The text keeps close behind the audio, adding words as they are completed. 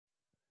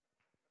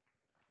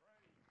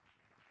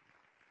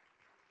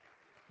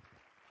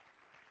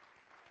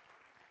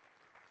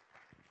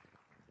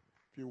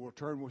you will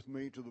turn with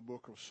me to the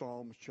book of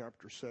Psalms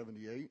chapter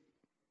 78.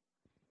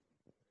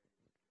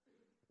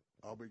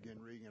 I'll begin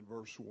reading in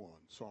verse 1.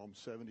 Psalm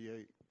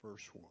 78,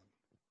 verse 1.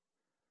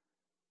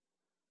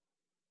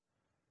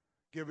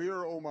 Give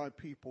ear, O my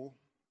people,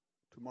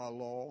 to my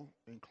law.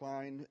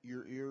 Incline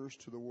your ears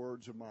to the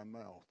words of my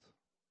mouth.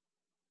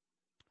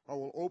 I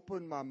will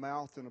open my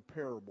mouth in a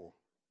parable.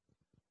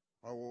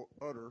 I will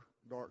utter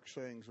dark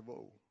sayings of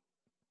old,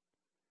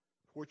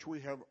 which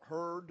we have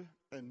heard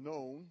and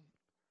known,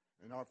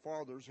 and our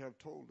fathers have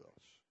told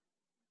us.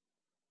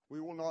 We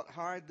will not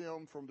hide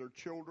them from their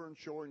children,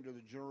 showing to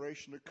the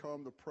generation to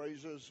come the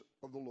praises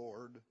of the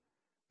Lord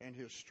and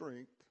his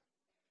strength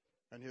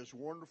and his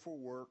wonderful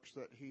works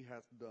that he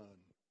hath done.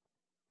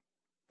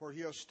 For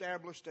he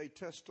established a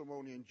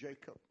testimony in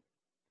Jacob,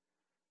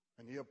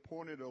 and he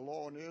appointed a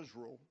law in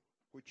Israel,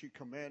 which he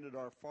commanded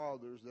our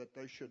fathers that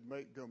they should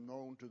make them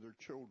known to their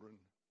children,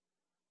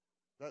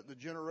 that the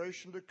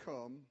generation to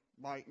come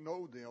might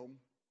know them,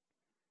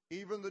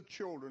 even the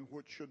children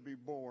which should be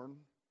born,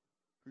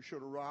 who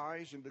should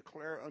arise and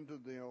declare unto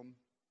them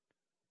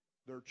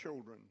their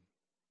children,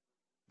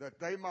 that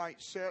they might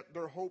set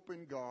their hope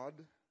in God,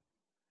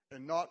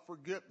 and not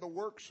forget the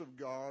works of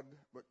God,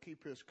 but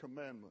keep his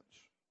commandments,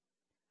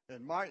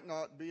 and might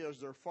not be as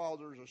their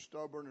fathers, a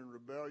stubborn and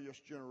rebellious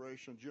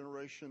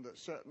generation that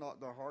set not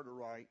their heart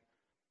aright,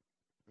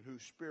 but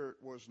whose spirit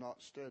was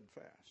not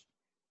steadfast.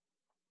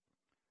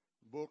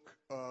 Book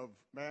of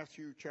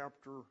Matthew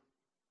chapter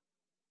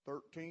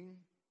 13,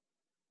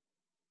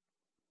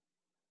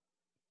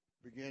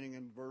 beginning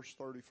in verse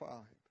 35.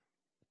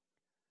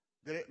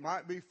 That it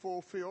might be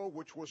fulfilled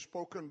which was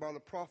spoken by the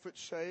prophet,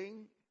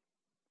 saying,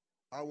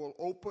 I will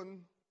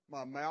open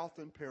my mouth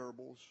in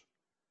parables.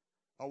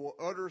 I will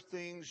utter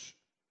things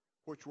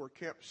which were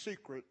kept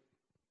secret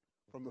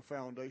from the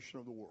foundation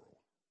of the world.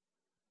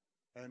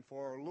 And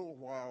for a little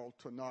while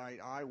tonight,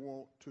 I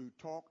want to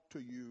talk to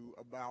you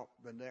about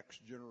the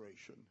next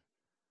generation.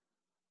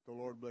 The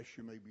Lord bless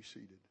you. May be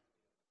seated.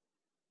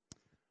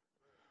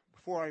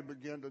 Before I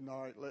begin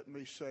tonight, let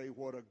me say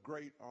what a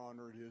great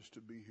honor it is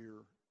to be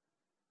here.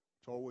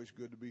 It's always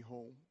good to be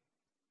home.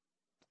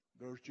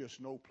 There's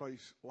just no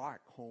place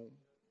like home.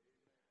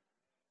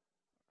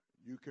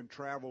 You can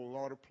travel a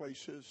lot of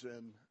places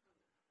and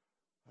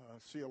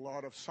see a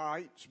lot of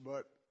sights,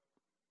 but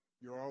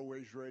you're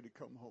always ready to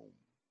come home.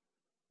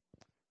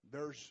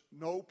 There's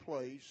no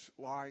place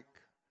like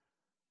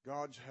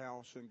God's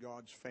house and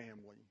God's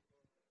family.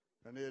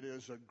 And it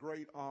is a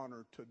great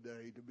honor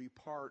today to be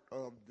part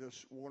of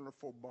this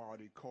wonderful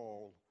body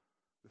called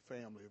the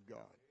family of God.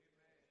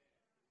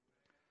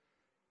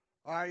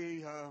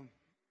 I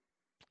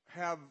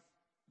have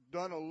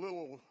done a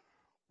little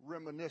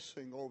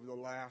reminiscing over the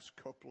last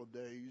couple of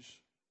days.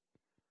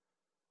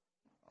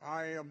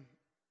 I am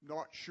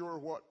not sure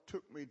what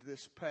took me to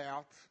this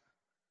path.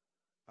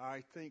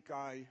 I think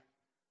I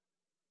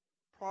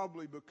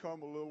probably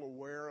become a little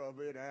aware of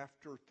it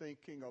after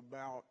thinking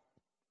about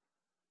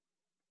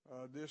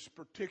this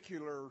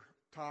particular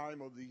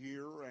time of the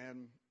year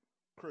and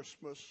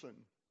Christmas, and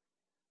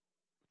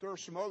there are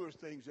some other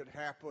things that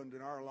happened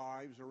in our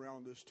lives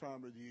around this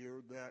time of the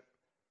year that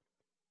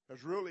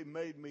has really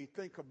made me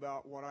think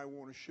about what I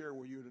want to share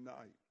with you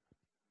tonight.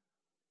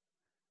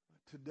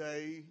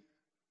 Today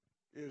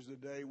is the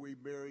day we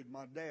buried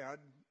my dad,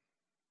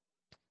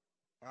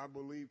 I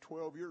believe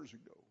 12 years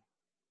ago.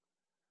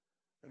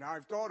 And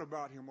I've thought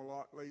about him a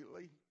lot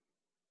lately.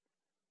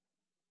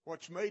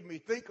 What's made me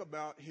think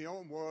about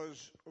him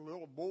was a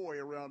little boy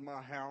around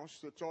my house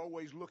that's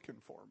always looking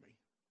for me.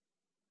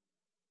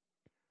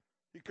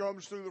 He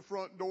comes through the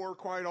front door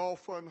quite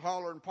often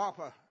hollering,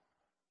 Papa.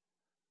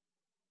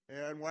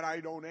 And when I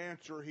don't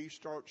answer, he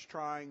starts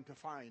trying to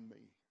find me.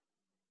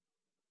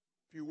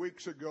 A few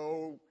weeks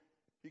ago,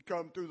 he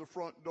come through the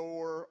front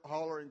door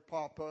hollering,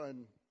 Papa,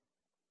 and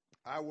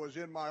I was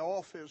in my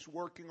office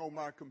working on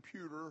my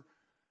computer.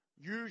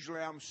 Usually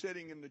I'm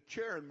sitting in the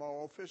chair in my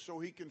office so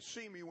he can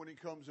see me when he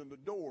comes in the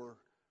door.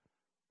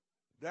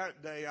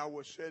 That day I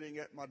was sitting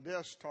at my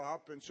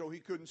desktop, and so he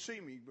couldn't see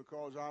me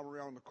because I'm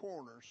around the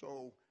corner.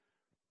 So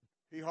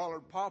he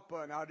hollered,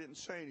 Papa, and I didn't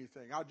say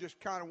anything. I just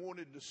kind of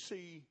wanted to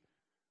see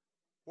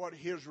what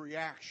his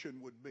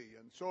reaction would be.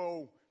 And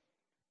so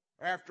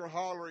after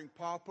hollering,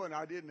 Papa, and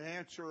I didn't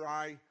answer,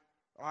 I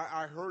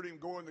heard him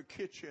go in the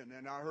kitchen,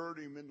 and I heard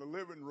him in the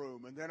living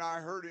room, and then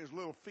I heard his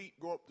little feet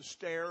go up the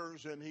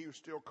stairs, and he was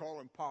still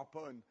calling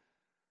Papa, and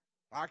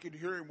I could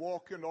hear him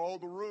walk into all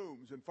the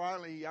rooms, and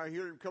finally I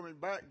hear him coming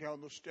back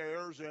down the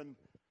stairs, and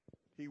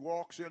he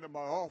walks into my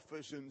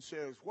office and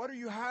says, What are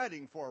you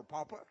hiding for,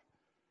 Papa?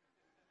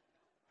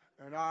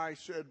 And I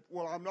said,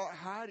 Well, I'm not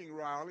hiding,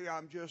 Riley,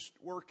 I'm just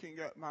working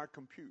at my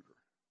computer.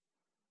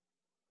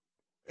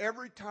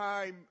 Every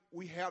time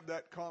we have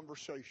that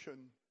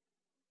conversation,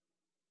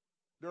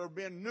 there have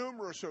been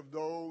numerous of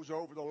those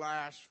over the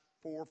last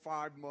 4 or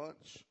 5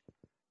 months.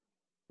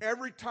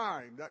 Every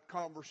time that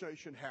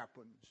conversation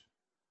happens,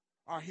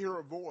 I hear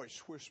a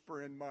voice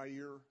whisper in my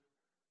ear,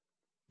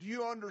 Do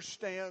you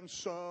understand,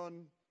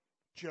 son,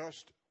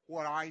 just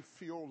what I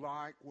feel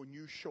like when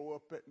you show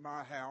up at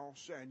my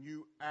house and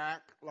you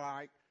act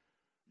like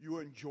you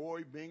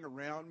enjoy being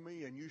around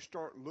me and you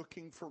start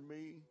looking for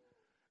me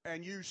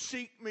and you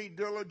seek me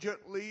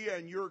diligently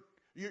and you're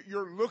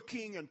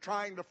looking and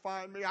trying to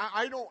find me?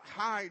 I don't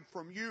hide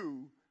from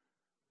you.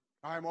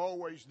 I'm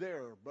always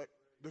there. But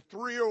the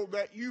thrill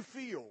that you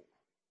feel,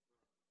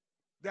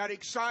 that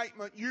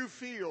excitement you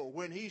feel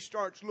when he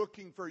starts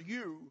looking for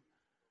you,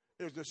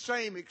 is the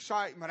same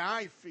excitement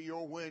I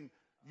feel when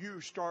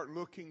you start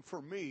looking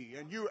for me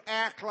and you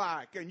act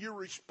like and you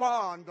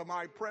respond to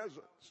my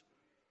presence.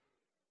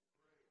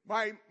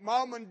 My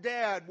mom and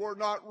dad were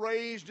not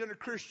raised in a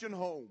Christian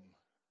home.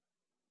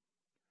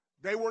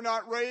 They were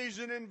not raised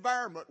in an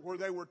environment where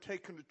they were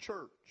taken to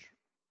church.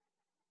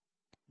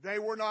 They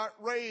were not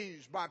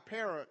raised by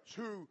parents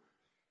who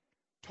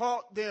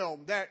taught them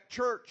that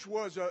church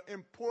was an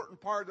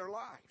important part of their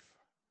life.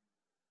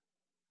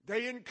 They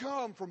didn't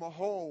come from a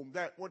home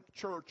that went to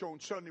church on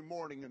Sunday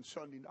morning and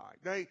Sunday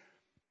night.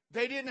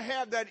 They didn't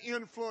have that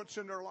influence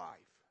in their life.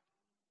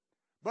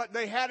 But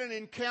they had an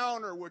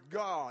encounter with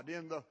God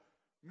in the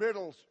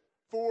middle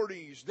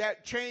 40s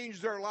that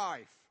changed their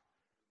life.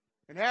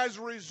 And as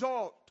a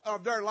result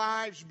of their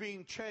lives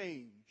being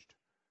changed,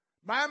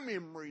 my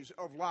memories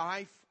of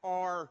life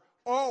are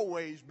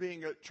always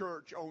being at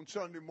church on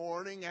Sunday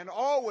morning and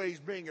always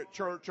being at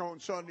church on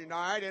Sunday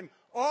night and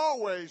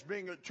always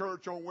being at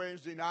church on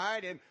Wednesday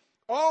night and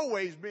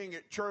always being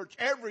at church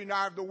every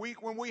night of the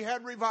week when we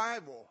had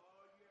revival.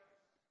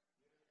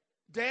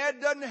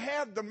 Dad doesn't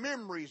have the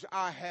memories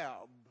I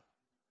have.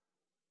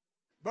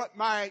 But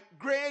my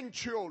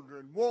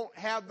grandchildren won't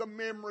have the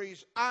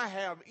memories I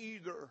have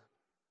either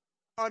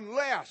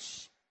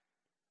unless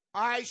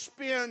I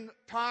spend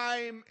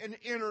time and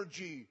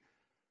energy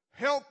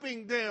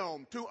helping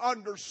them to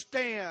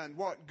understand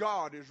what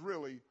God is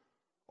really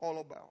all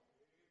about.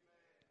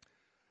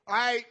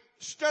 I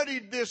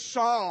studied this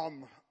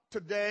psalm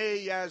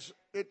today as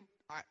it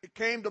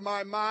came to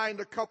my mind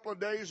a couple of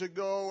days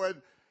ago,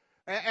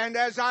 and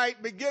as I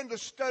began to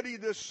study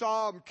this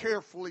psalm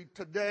carefully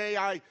today,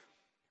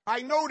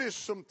 I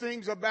noticed some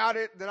things about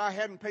it that I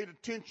hadn't paid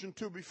attention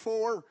to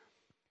before.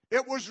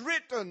 It was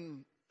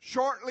written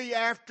shortly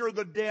after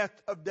the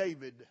death of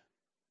David.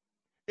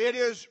 It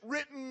is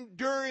written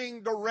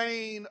during the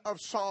reign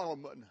of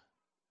Solomon.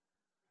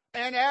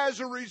 And as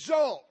a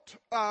result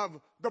of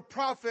the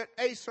prophet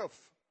Asaph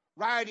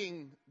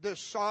writing this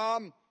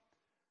psalm,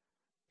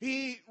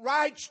 he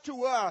writes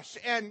to us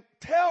and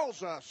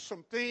tells us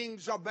some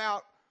things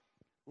about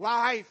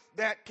life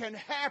that can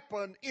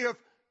happen if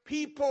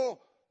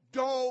people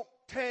don't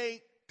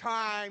take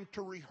time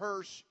to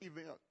rehearse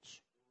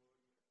events.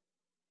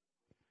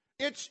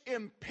 It's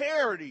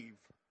imperative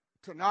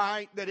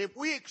tonight that if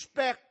we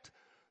expect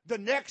the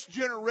next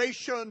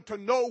generation to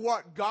know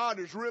what God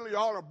is really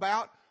all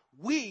about,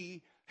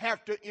 we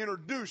have to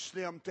introduce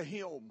them to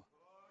Him.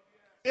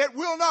 It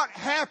will not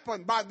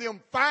happen by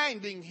them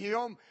finding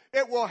Him.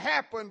 It will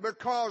happen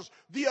because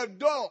the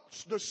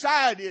adults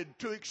decided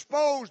to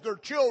expose their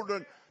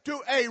children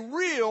to a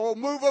real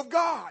move of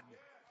God.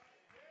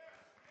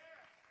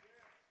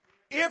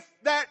 If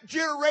that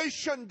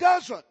generation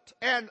doesn't,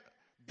 and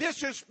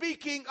this is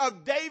speaking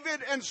of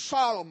David and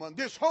Solomon,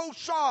 this whole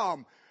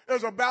psalm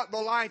is about the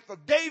life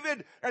of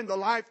David and the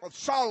life of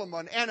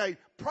Solomon, and a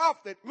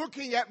prophet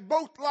looking at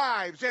both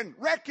lives and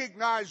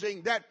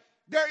recognizing that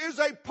there is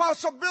a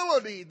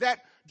possibility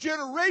that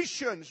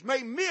generations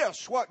may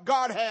miss what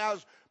God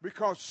has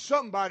because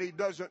somebody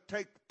doesn't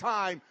take the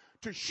time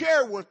to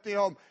share with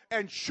them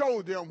and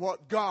show them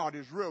what God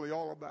is really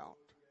all about.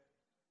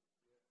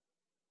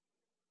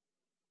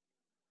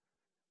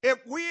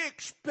 If we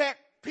expect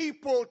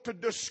people to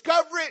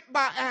discover it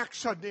by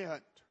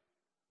accident,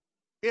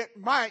 it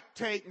might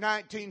take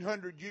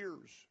 1900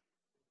 years.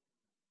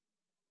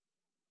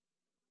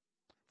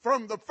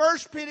 From the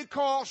first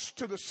Pentecost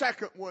to the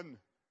second one,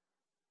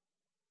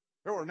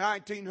 there were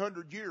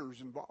 1900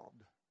 years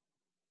involved.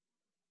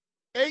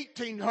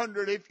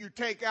 1800 if you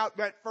take out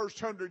that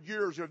first 100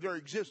 years of their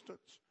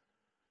existence.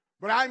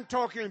 But I'm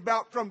talking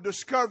about from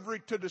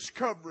discovery to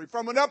discovery.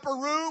 From an upper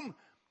room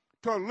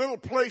to a little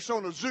place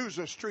on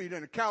Azusa Street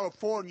in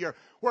California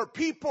where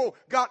people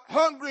got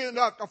hungry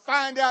enough to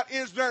find out,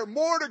 is there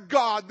more to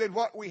God than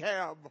what we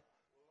have?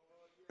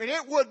 And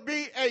it would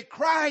be a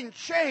crying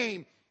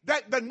shame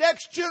that the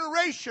next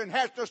generation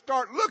has to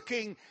start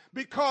looking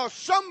because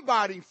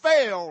somebody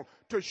failed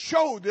to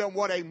show them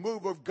what a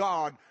move of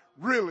God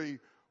really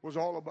was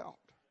all about.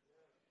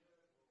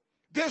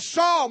 This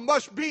psalm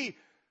must be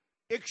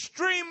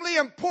extremely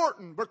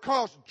important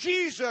because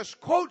Jesus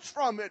quotes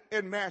from it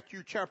in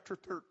Matthew chapter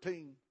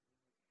 13.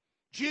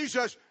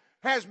 Jesus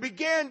has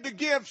begun to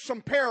give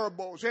some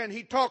parables, and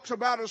he talks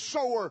about a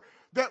sower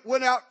that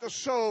went out to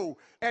sow,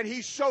 and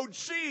he sowed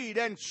seed,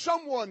 and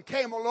someone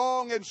came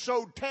along and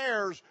sowed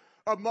tares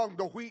among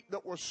the wheat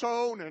that was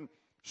sown. And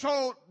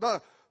so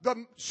the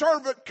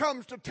servant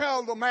comes to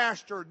tell the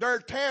master, there are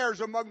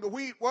tares among the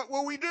wheat, what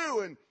will we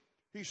do? And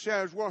he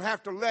says, we'll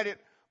have to let it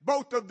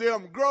both of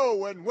them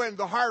grow, and when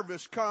the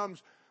harvest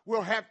comes,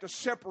 will have to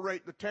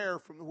separate the tare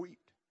from the wheat.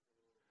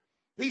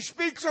 He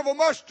speaks of a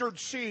mustard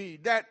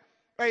seed that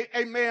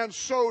a man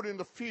sowed in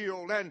the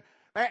field, and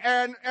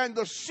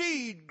the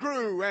seed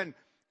grew, and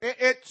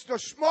it's the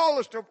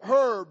smallest of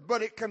herb,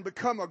 but it can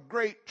become a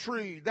great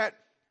tree that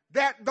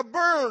the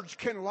birds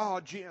can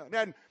lodge in.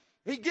 And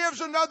he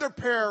gives another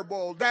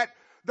parable that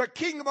the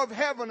kingdom of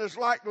heaven is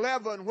like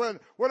leaven when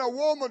a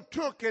woman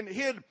took and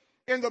hid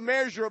in the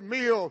measure of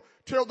meal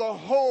till the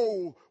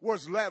whole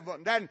was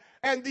leavened.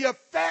 And the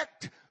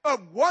effect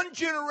of one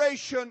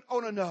generation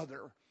on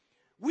another.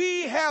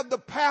 We have the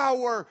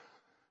power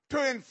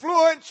to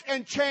influence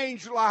and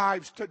change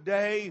lives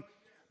today,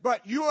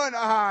 but you and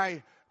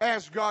I,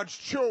 as God's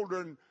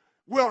children,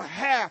 will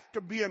have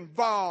to be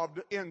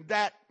involved in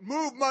that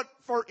movement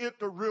for it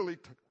to really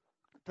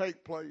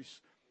take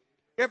place.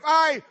 If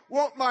I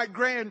want my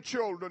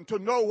grandchildren to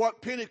know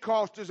what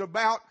Pentecost is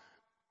about,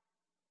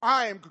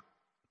 I am,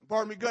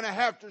 going to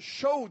have to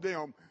show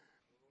them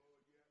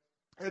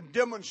and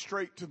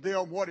demonstrate to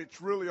them what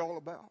it's really all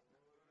about.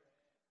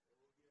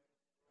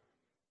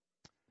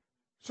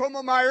 Some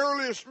of my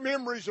earliest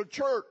memories of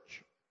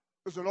church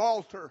is an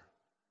altar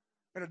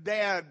and a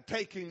dad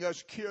taking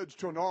us kids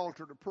to an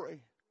altar to pray.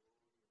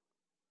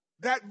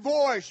 That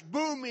voice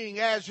booming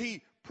as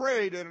he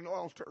prayed at an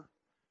altar.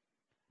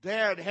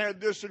 Dad had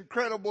this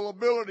incredible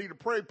ability to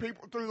pray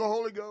people through the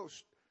Holy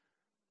Ghost.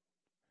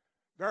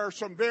 There are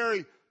some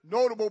very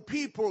notable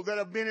people that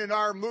have been in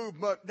our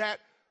movement that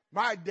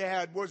my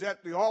dad was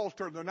at the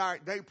altar the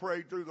night they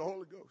prayed through the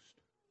Holy Ghost.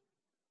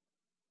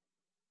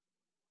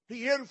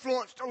 He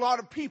influenced a lot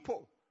of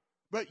people,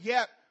 but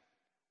yet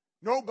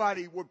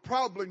nobody would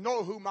probably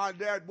know who my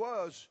dad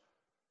was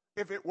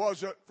if it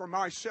wasn't for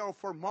myself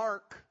or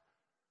Mark.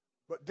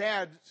 But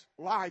Dad's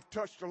life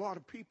touched a lot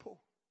of people.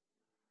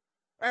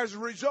 As a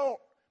result,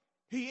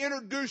 he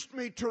introduced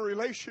me to a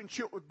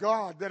relationship with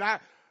God that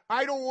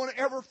I don't want to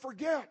ever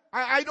forget.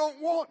 I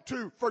don't want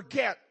to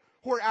forget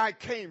where I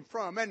came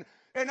from. And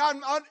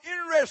I'm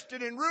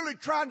interested in really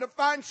trying to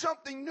find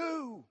something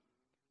new.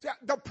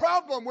 The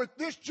problem with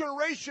this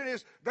generation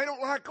is they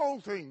don't like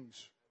old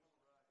things.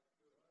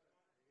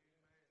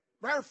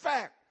 Matter of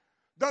fact,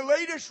 the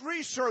latest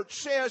research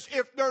says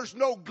if there's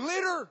no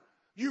glitter,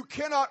 you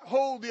cannot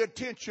hold the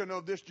attention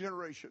of this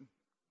generation.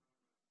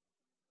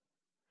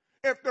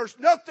 If there's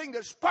nothing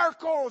that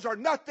sparkles or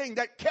nothing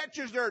that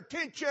catches their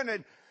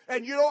attention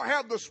and you don't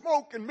have the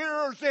smoke and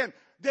mirrors,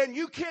 then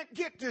you can't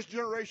get this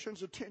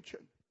generation's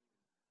attention.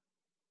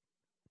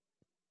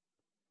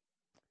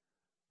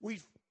 We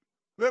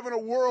live in a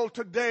world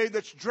today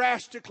that's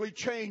drastically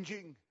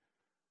changing,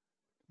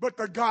 but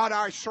the God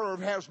I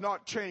serve has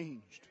not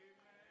changed.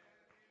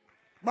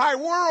 My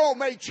world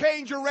may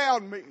change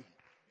around me.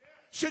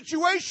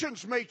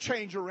 Situations may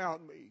change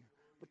around me.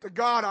 But the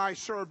God I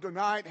serve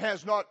tonight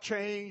has not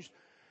changed.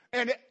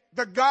 And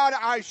the God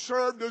I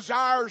serve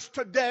desires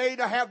today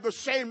to have the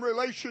same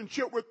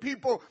relationship with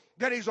people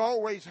that He's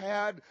always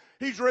had.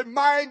 He's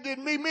reminded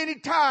me many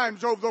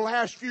times over the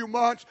last few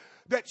months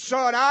that,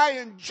 son, I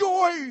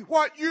enjoy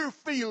what you're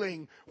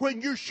feeling when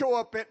you show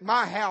up at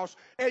my house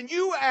and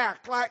you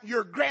act like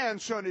your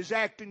grandson is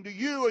acting to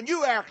you, and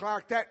you act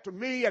like that to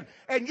me,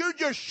 and you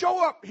just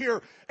show up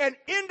here and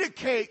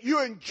indicate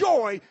you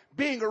enjoy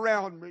being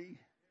around me.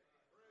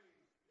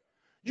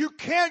 You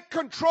can't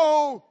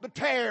control the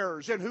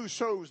tares and who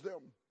sows them.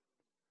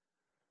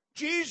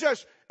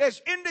 Jesus is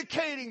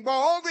indicating by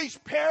all these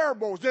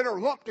parables that are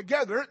lumped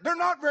together. They're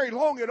not very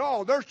long at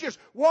all. There's just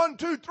 1,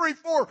 2, 3,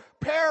 4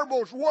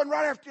 parables, one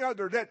right after the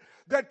other,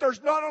 that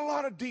there's not a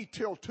lot of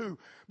detail to.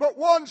 But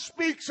one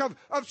speaks of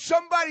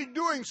somebody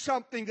doing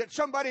something that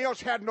somebody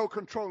else had no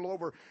control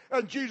over.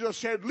 And Jesus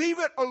said, leave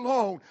it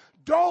alone.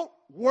 Don't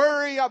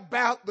worry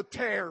about the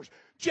tares.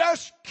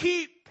 Just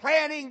keep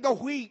planting the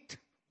wheat.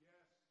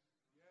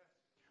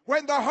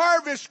 When the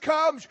harvest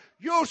comes,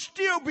 you'll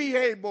still be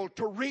able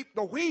to reap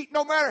the wheat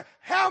no matter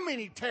how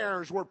many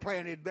tares were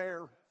planted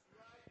there.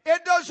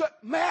 It doesn't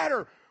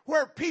matter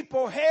where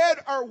people head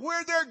or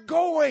where they're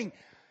going.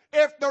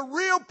 If the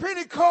real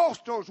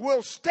Pentecostals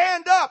will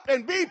stand up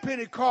and be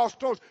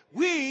Pentecostals,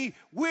 we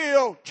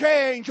will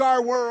change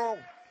our world.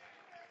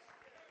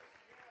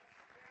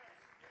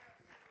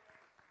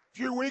 A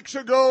few weeks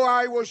ago,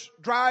 I was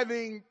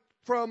driving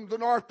from the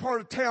north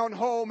part of town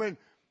home, and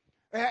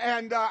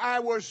I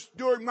was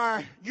doing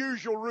my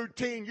usual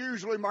routine.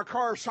 Usually my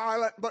car's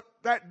silent, but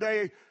that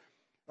day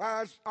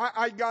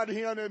I got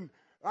in and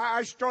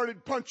I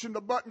started punching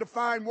the button to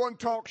find one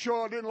talk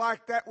show. I didn't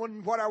like that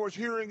one, what I was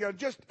hearing. I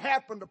just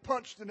happened to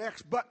punch the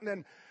next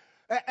button,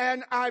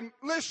 and I'm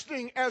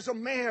listening as a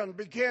man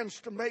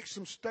begins to make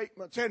some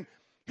statements. And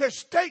his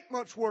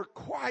statements were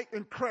quite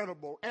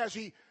incredible as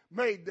he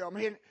made them.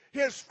 And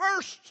his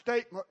first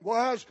statement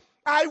was,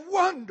 I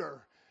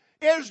wonder,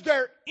 is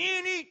there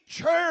any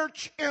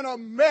church in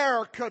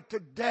America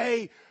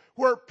today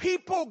where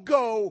people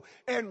go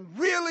and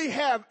really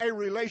have a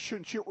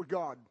relationship with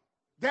God?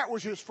 That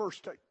was his first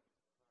statement.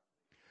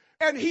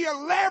 And he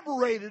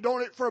elaborated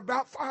on it for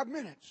about 5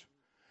 minutes.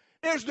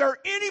 Is there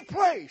any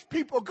place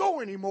people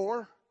go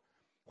anymore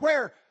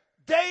where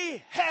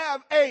they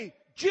have a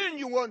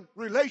genuine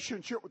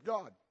relationship with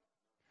God.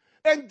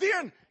 And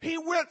then he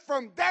went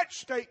from that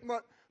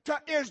statement to,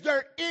 is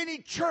there any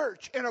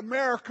church in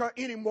America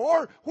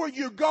anymore where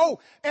you go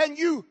and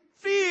you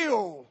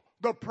feel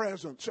the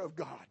presence of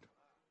God?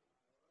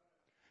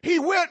 He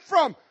went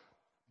from,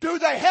 do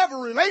they have a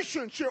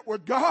relationship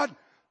with God?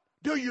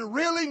 Do you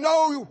really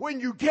know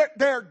when you get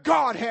there,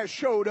 God has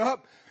showed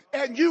up,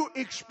 and you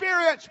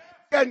experience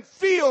and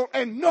feel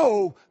and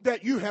know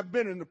that you have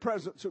been in the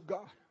presence of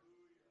God?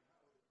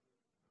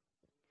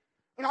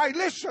 And I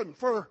listened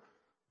for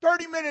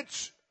 30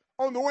 minutes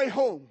on the way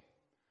home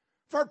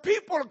for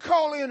people to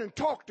call in and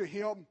talk to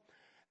him,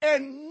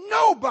 and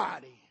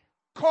nobody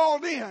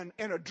called in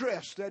and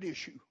addressed that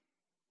issue.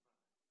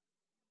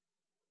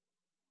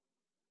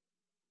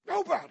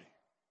 Nobody.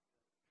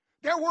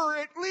 There were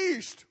at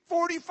least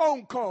 40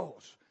 phone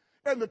calls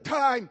in the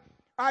time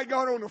I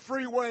got on the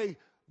freeway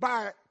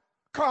by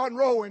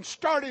Conroe and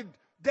started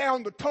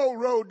down the toll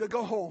road to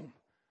go home.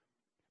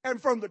 And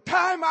from the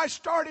time I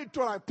started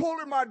till I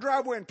pulled in my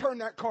driveway and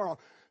turned that car off,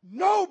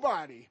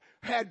 nobody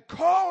had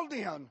called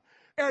in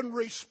and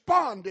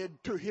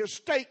responded to his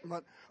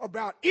statement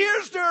about,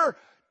 is there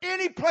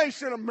any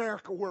place in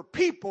America where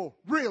people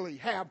really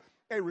have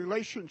a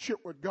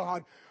relationship with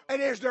God?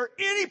 And is there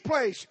any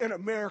place in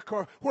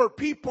America where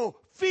people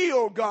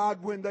feel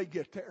God when they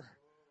get there?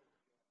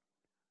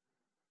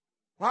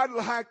 Well, I'd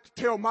like to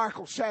tell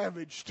Michael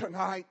Savage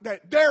tonight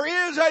that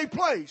there is a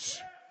place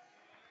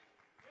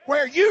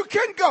where you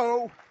can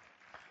go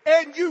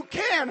and you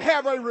can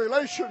have a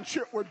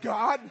relationship with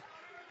God,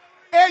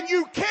 and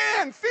you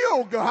can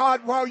feel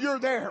God while you're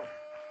there,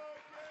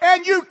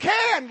 and you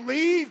can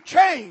leave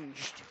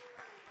changed.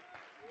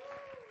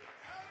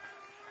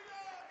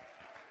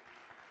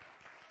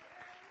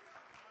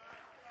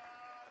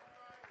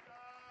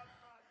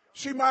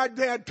 See, my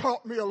dad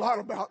taught me a lot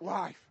about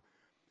life.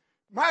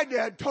 My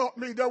dad taught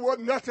me there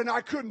wasn't nothing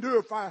I couldn't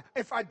do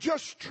if I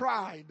just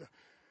tried.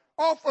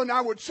 Often I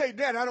would say,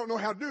 Dad, I don't know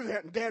how to do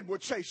that. And Dad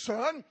would say,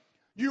 son,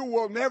 you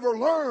will never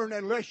learn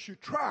unless you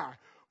try.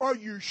 Are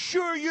you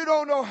sure you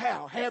don't know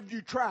how? Have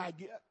you tried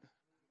yet?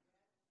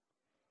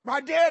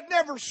 My dad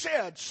never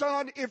said,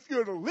 son, if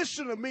you'd have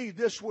listened to me,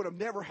 this would have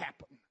never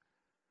happened.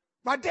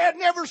 My dad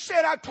never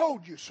said, I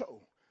told you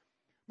so.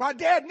 My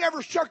dad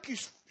never shook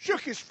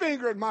his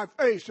finger in my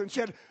face and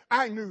said,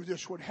 I knew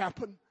this would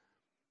happen.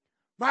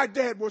 My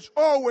dad was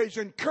always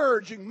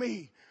encouraging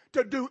me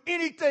to do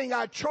anything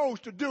I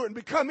chose to do and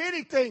become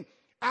anything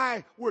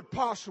I would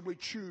possibly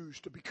choose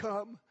to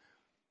become.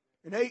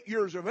 At 8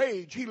 years of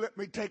age, he let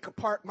me take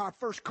apart my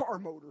first car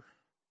motor.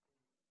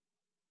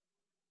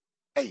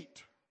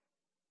 8.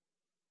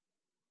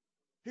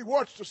 He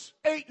watched this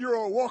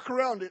 8-year-old walk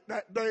around it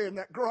that day in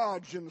that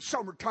garage in the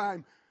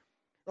summertime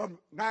of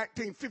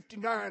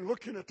 1959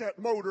 looking at that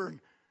motor.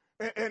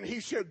 And he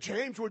said,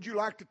 James, would you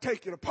like to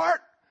take it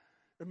apart?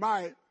 And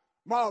my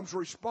mom's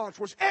response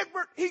was,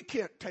 Egbert, he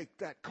can't take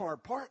that car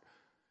apart.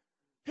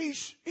 He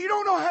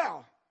don't know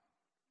how.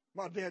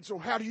 My dad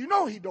said, how do you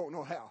know he don't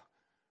know how?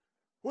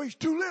 Well, he's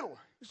too little.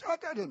 He said,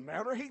 that doesn't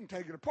matter. He can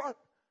take it apart.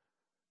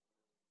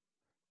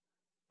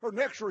 Her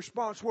next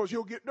response was,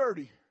 he'll get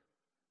dirty.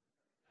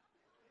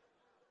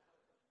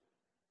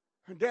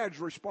 And Dad's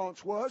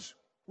response was,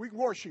 we can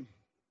wash him.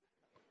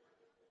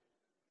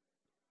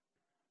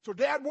 So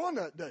Dad won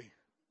that day.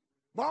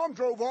 Mom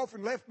drove off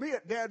and left me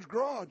at Dad's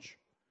garage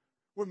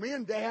with me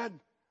and Dad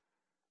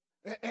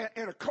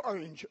and a car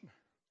engine.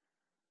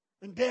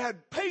 And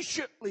Dad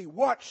patiently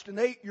watched an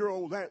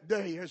 8-year-old that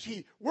day as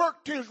he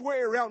worked his way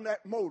around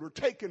that motor,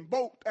 taking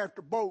bolt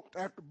after bolt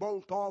after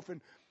bolt off.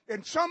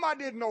 And some I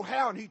didn't know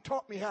how, and he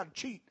taught me how to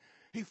cheat.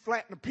 He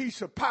flattened a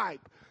piece of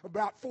pipe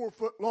about 4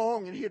 foot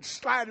long, and he'd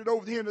slide it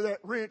over the end of that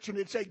wrench, and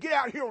he'd say, get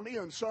out here on the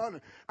end, son.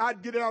 And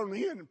I'd get out on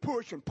the end and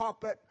push and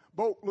pop that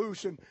bolt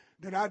loose, and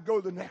then I'd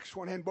go to the next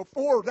one. And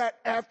before that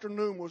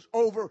afternoon was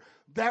over,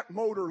 that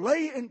motor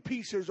lay in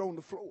pieces on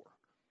the floor.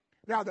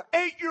 Now, the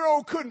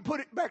 8-year-old couldn't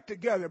put it back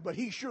together, but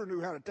he sure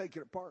knew how to take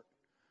it apart.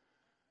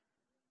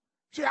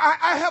 See,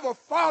 I have a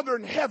Father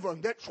in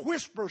heaven that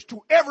whispers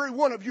to every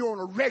one of you on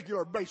a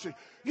regular basis,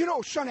 you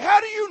know, son,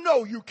 how do you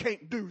know you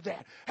can't do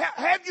that?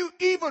 Have you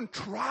even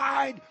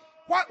tried?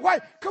 Why?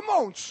 Come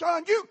on,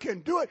 son, you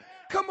can do it.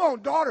 Come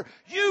on, daughter,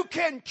 you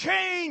can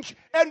change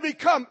and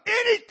become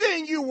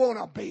anything you want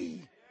to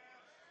be.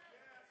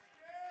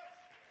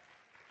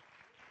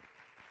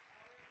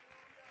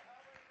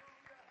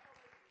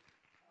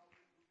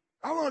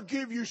 I want to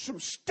give you some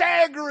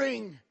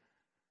staggering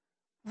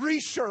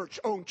research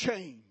on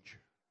change,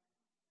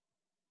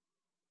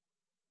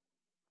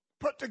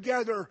 put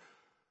together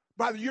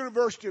by the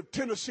University of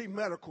Tennessee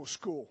Medical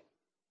School.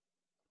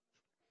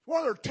 One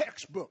of their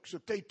textbooks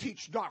that they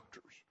teach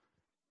doctors.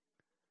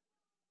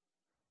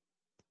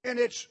 And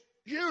it's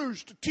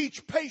used to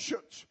teach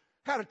patients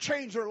how to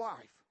change their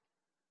life.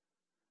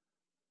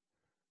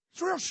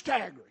 It's real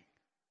staggering.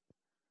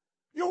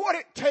 You know what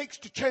it takes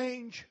to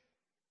change?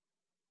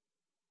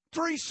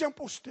 3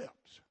 simple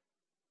steps.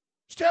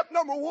 Step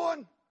number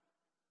 1,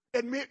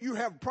 admit you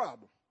have a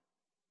problem.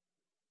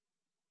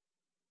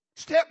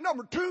 Step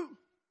number 2,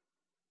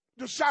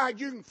 decide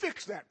you can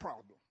fix that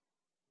problem.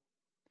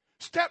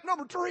 Step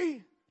number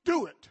 3,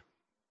 do it.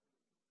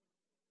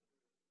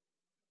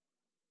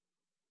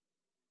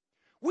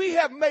 We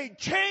have made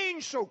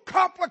change so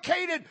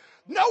complicated,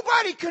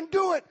 nobody can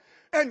do it.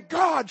 And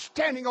God's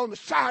standing on the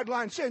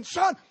sideline saying,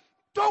 son,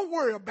 don't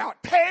worry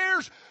about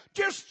tares.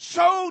 Just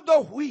sow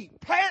the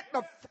wheat. Plant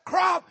the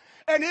crop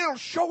and it'll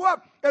show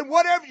up. And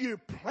whatever you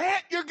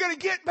plant, you're going to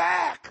get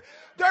back.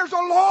 There's a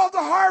law of the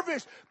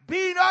harvest.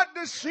 Be not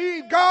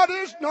deceived. God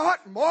is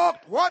not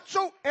mocked.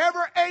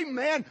 Whatsoever a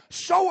man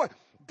soweth,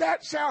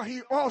 that's how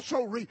he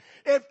also reaps.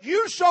 If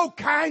you sow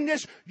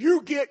kindness,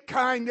 you get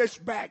kindness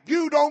back.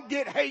 You don't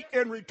get hate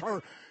in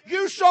return.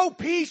 You sow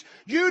peace,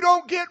 you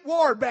don't get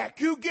war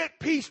back. You get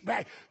peace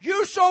back.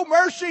 You sow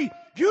mercy,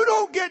 you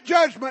don't get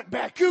judgment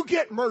back. You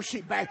get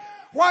mercy back.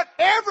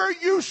 Whatever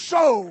you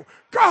sow,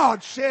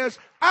 God says,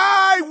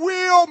 I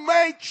will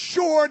make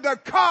sure the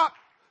crop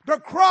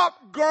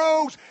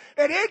grows.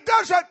 And it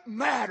doesn't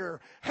matter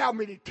how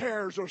many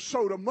tares are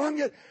sowed among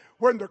it.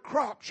 When the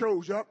crop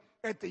shows up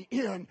at the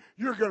end,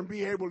 you're going to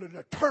be able to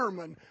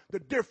determine the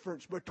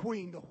difference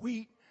between the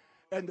wheat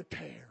and the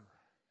tare.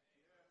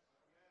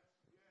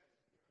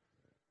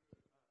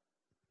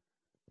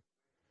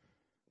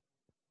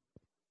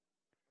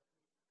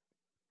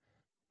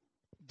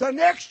 The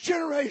next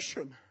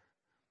generation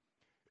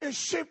is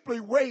simply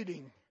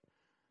waiting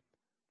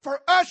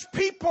for us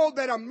people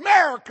that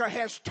America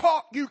has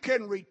taught you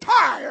can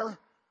retire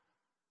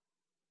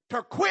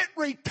to quit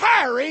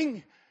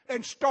retiring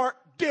and start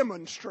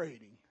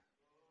demonstrating.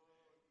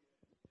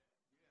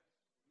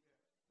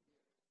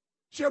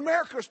 See,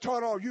 America's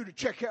taught all you to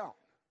check out.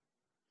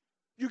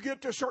 You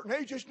get to a certain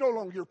age, it's no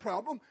longer your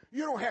problem.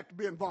 You don't have to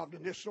be involved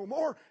in this no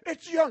more.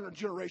 It's the younger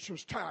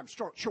generation's time to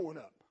start showing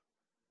up.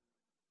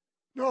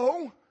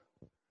 No,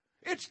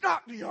 it's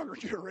not the younger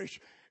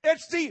generation.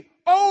 It's the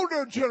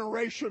older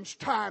generation's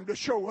time to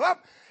show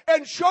up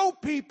and show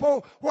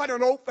people what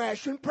an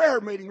old-fashioned prayer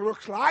meeting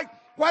looks like,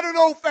 what an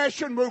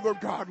old-fashioned move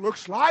of God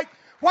looks like,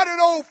 what an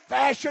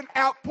old-fashioned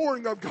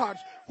outpouring of God's.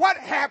 What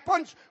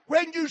happens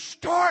when you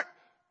start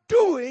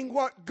doing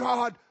what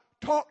God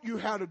taught you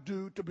how to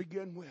do to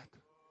begin with?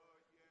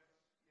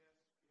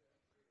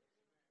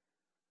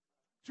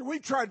 So we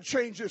tried to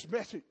change this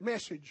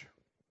message.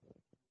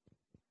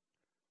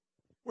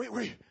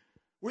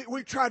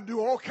 We tried to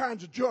do all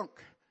kinds of junk.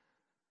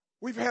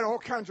 We've had all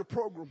kinds of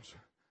programs.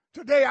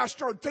 Today I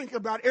started thinking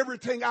about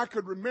everything I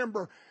could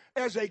remember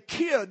as a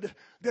kid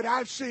that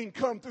I've seen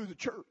come through the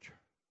church.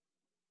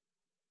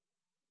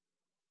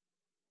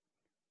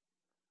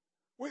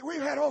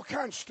 We've had all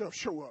kinds of stuff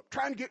show up,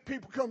 trying to get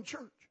people to come to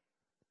church.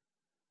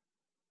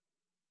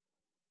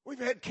 We've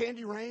had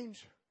candy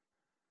rains,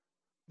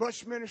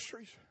 bus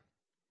ministries,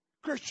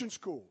 Christian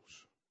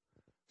schools,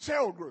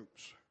 cell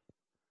groups,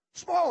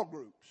 small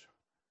groups.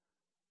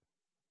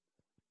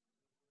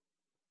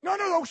 None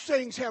of those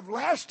things have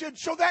lasted,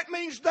 so that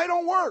means they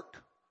don't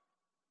work.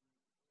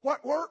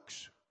 What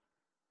works?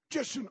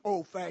 Just an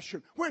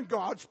old-fashioned, when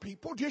God's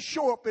people just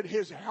show up at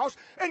His house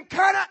and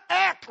kind of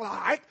act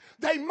like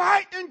they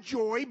might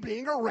enjoy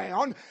being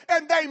around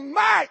and they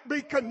might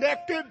be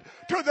connected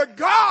to the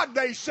God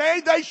they say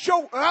they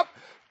show up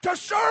to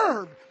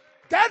serve.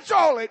 That's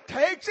all it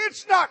takes.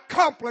 It's not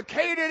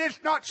complicated. It's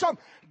not some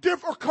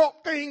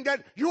difficult thing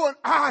that you and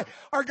I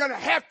are going to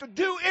have to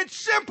do.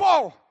 It's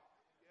simple.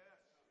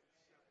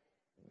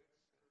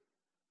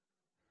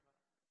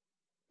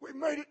 We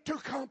made it too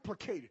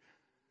complicated.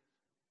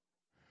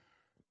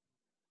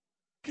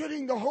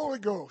 Getting the Holy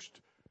Ghost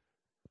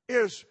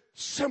is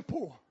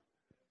simple.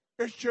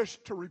 It's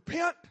just to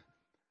repent,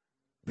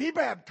 be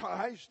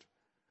baptized,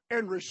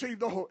 and receive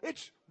the Holy.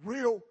 It's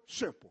real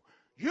simple.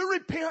 You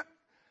repent,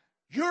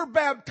 you're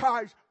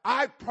baptized,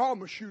 I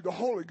promise you the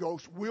Holy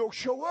Ghost will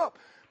show up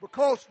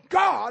because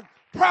God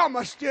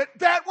promised it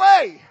that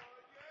way.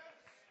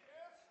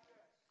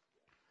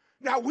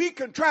 Now we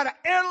can try to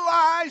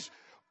analyze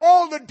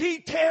all the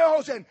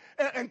details and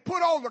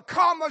put all the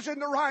commas in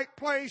the right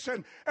place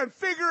and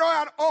figure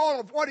out all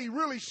of what He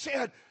really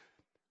said.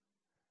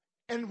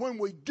 And when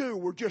we do,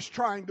 we're just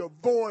trying to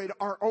avoid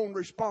our own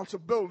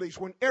responsibilities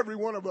when every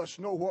one of us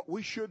know what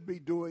we should be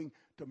doing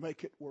to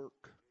make it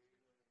work.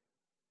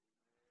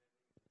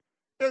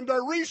 In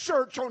their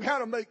research on how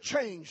to make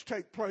change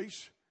take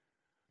place,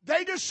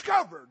 they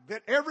discovered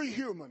that every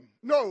human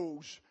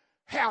knows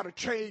how to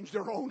change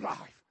their own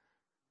life.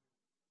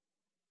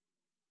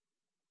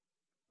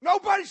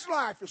 Nobody's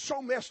life is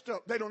so messed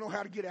up they don't know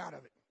how to get out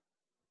of it.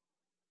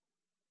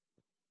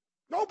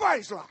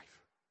 Nobody's life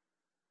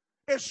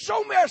is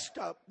so messed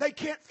up they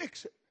can't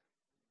fix it.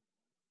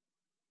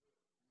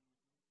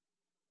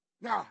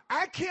 Now,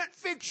 I can't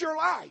fix your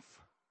life.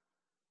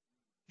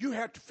 You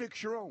have to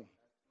fix your own.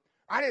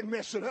 I didn't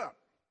mess it up.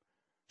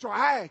 So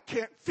I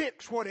can't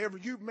fix whatever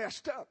you've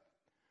messed up.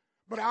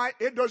 But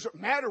it doesn't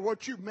matter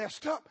what you've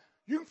messed up.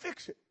 You can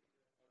fix it.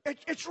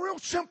 It's real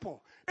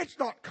simple. It's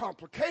not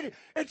complicated.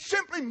 It's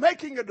simply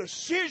making a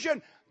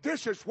decision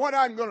this is what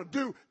I'm going to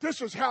do.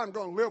 This is how I'm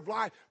going to live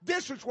life.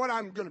 This is what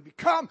I'm going to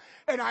become.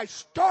 And I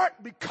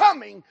start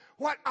becoming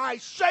what I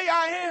say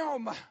I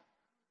am.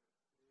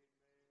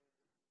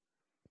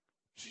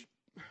 See,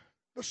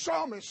 the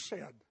psalmist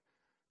said,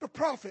 the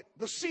prophet,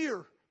 the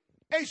seer,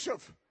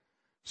 Asaph,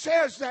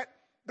 says that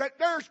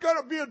there's going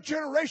to be a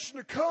generation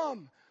to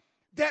come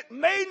that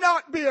may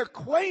not be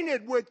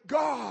acquainted with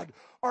God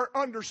or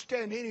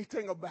understand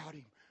anything about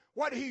Him.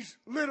 What he's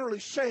literally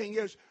saying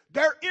is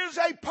there is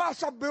a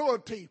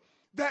possibility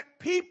that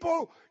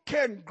people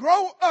can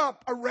grow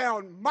up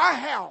around my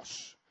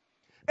house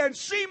and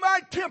see my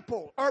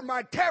temple or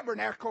my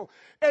tabernacle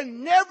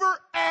and never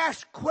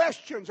ask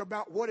questions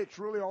about what it's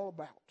really all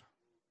about.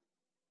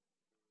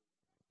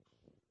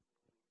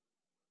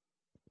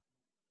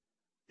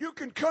 You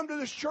can come to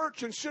this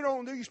church and sit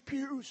on these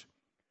pews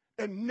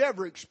and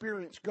never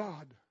experience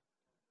God.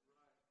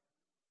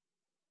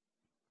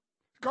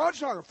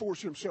 God's not going to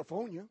force Himself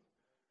on you.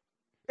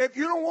 If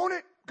you don't want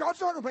it, God's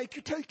not going to make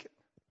you take it.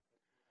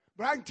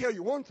 But I can tell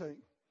you one thing.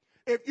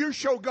 If you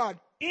show God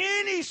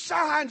any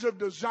signs of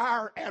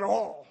desire at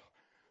all,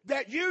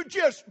 that you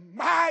just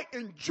might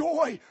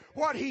enjoy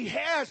what He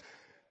has,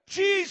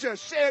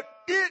 Jesus said,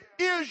 it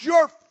is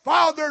your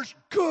Father's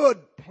good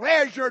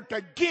pleasure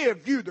to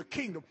give you the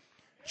kingdom.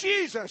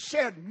 Jesus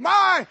said,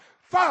 my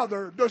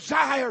Father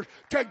desires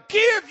to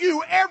give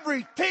you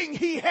everything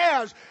He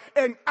has,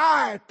 and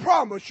I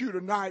promise you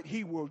tonight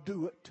He will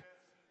do it.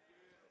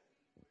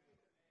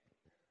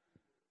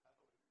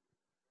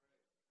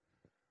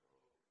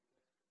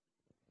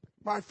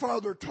 My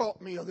father taught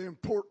me of the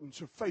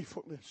importance of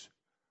faithfulness.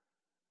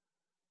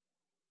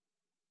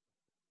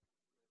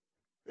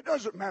 It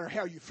doesn't matter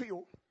how you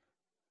feel.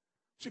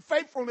 See,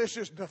 faithfulness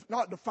is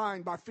not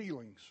defined by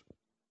feelings.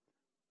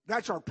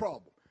 That's our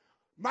problem.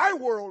 My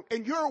world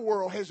and your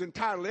world has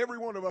entitled every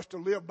one of us to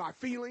live by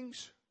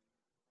feelings.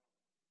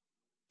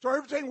 So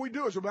everything we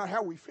do is about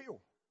how we feel.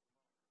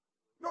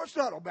 No, it's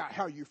not about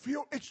how you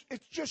feel. It's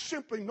just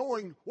simply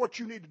knowing what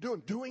you need to do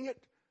and doing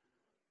it.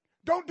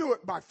 Don't do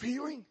it by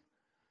feeling.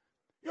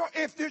 You know,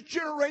 if this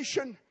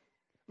generation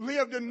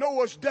lived in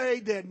Noah's day,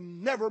 they'd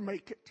never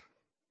make it.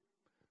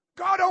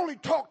 God only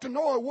talked to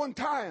Noah one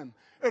time,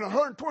 and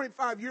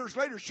 125 years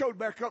later showed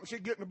back up and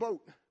said, get in the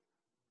boat.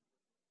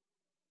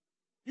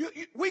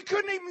 We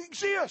couldn't even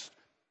exist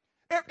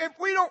if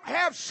we don't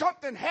have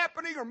something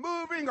happening or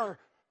moving or...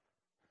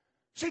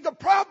 See, the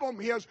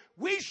problem is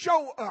we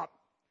show up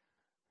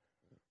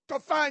to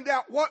find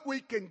out what we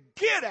can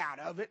get out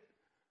of it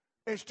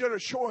instead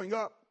of showing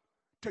up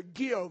to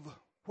give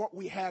what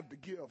we have to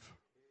give.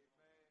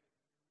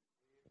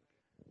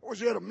 I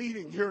was at a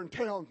meeting here in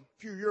town a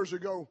few years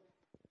ago.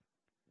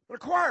 The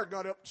choir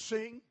got up to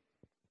sing.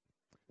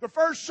 The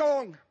first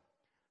song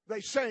they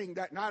sang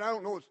that night, I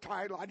don't know its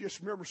title, I just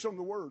remember some of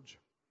the words.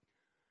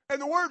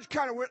 And the words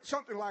kind of went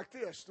something like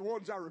this, the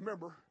ones I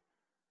remember.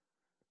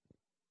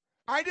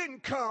 I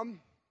didn't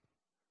come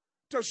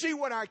to see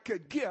what I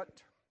could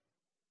get.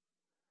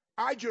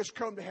 I just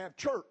come to have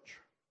church.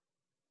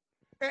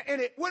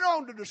 And it went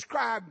on to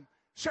describe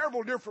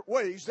several different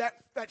ways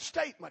that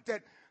statement,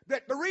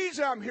 that the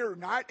reason I'm here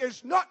tonight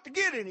is not to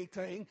get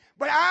anything,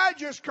 but I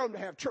just come to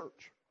have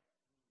church.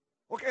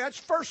 Okay, that's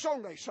the first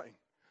song they sing.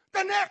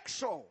 The next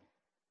song,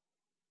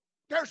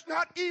 there's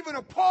not even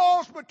a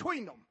pause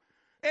between them.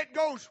 It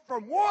goes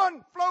from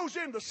one, flows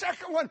into the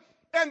second one,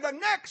 and the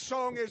next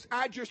song is,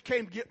 I just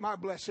came to get my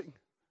blessing.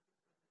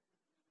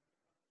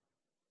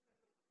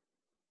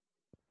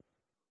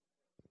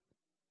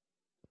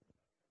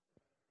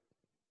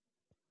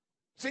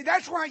 See,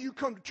 that's why you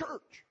come to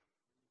church.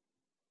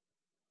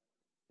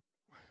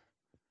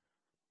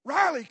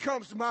 Riley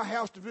comes to my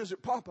house to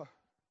visit Papa.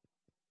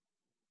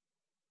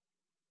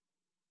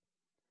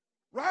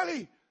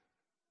 Riley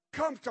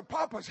comes to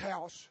Papa's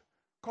house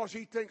because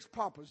he thinks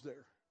Papa's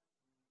there.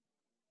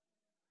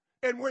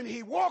 And when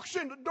he walks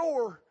in the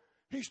door,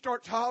 he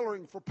starts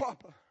hollering for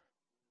Papa.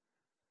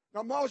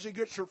 Now, Mozzie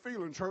gets her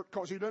feelings hurt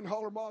because he doesn't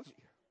holler Mozzie.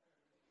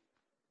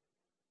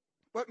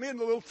 But me and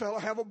the little fella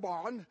have a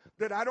bond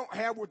that I don't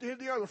have with any of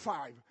the other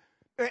five.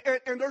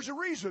 And there's a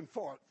reason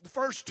for it. The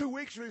first 2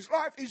 weeks of his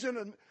life, he's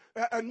in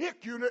a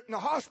NIC unit in the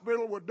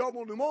hospital with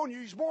double pneumonia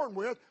he's born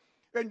with.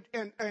 And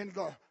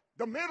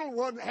the middle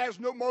one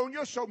has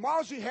pneumonia, so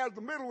Mozzie has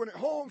the middle one at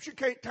home. She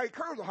can't take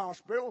her to the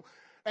hospital.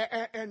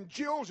 And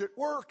Jill's at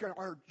work,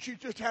 or she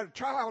just had a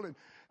child.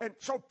 And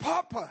so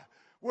Papa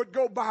would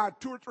go by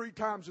 2 or 3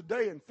 times a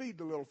day and feed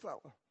the little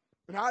fella.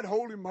 And I'd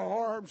hold him in my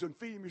arms and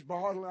feed him his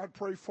bottle, and I'd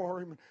pray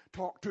for him and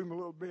talk to him a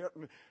little bit.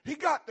 And he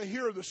got to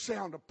hear the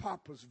sound of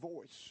Papa's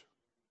voice.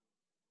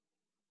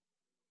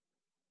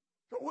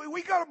 So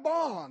we got a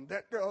bond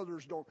that the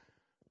others don't.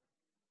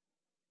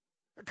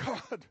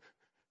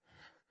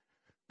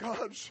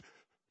 God's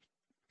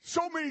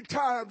so many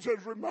times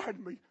has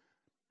reminded me,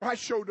 I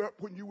showed up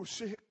when you were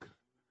sick.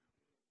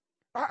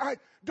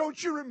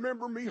 Don't you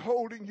remember me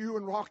holding you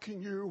and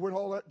rocking you when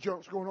all that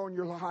junk's going on in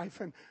your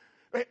life?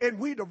 And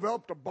we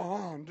developed a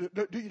bond.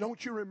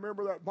 Don't you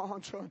remember that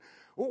bond, son?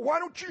 Well, why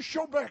don't you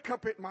show back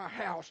up at my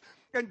house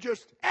and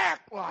just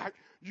act like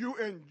you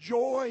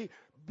enjoy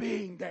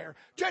being there?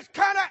 Just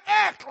kind of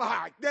act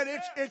like that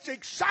it's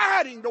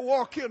exciting to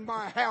walk in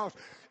my house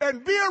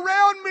and be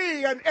around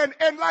me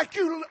and like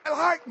you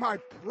like my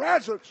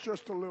presence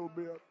just a little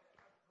bit.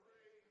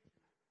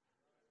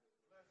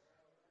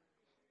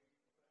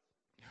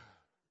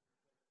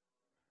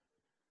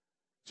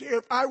 See,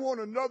 if I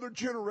want another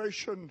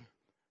generation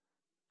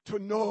to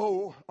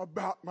know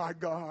about my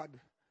God,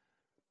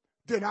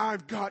 then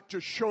I've got to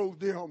show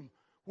them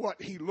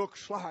what He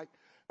looks like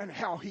and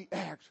how He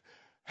acts.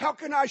 How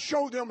can I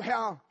show them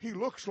how He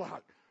looks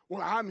like?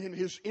 Well, I'm in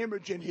His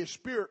image and His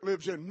Spirit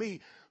lives in me.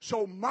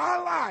 So my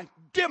life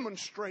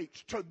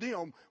demonstrates to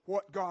them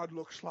what God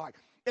looks like.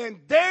 And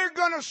they're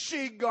going to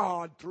see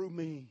God through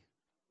me.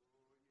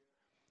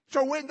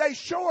 So when they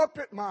show up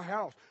at my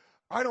house,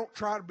 I don't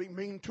try to be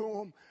mean to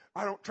them.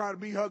 I don't try to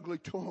be ugly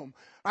to them.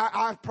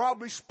 I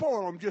probably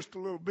spoil them just a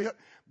little bit,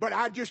 but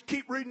I just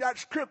keep reading that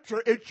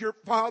scripture. It's your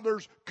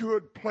Father's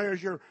good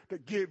pleasure to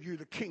give you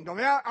the kingdom.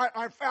 Now,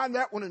 I found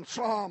that one in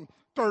Psalm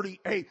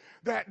 38,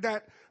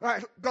 that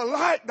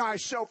delight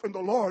thyself in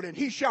the Lord, and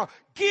He shall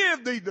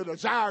give thee the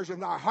desires of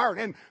thy heart.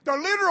 And the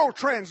literal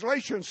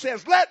translation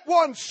says, let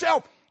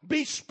oneself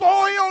be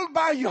spoiled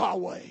by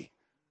Yahweh.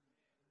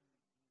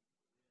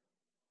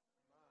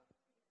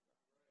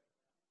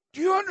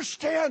 Do you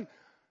understand?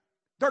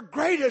 The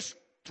greatest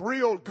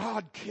thrill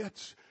God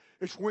gets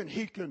is when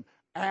He can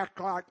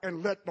act like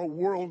and let the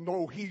world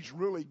know He's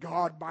really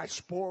God by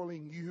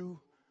spoiling you.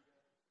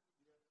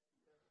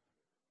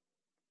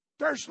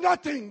 There's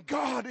nothing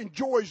God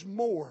enjoys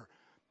more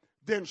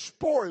than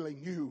spoiling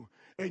you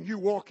and you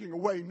walking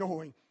away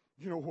knowing,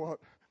 you know what,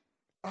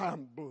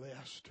 I'm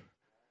blessed.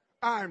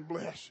 I'm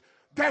blessed.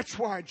 That's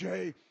why,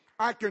 Jay,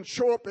 I can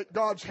show up at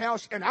God's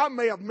house and I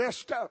may have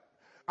messed up.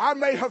 I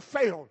may have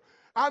failed.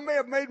 I may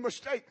have made a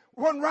mistake.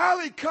 When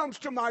Riley comes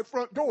to my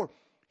front door,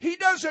 he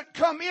doesn't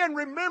come in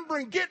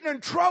remembering getting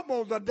in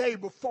trouble the day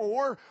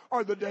before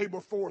or the day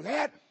before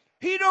that.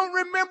 He don't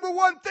remember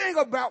one thing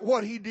about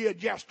what he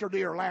did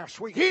yesterday or last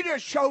week. He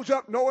just shows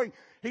up knowing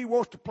he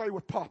wants to play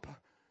with Papa.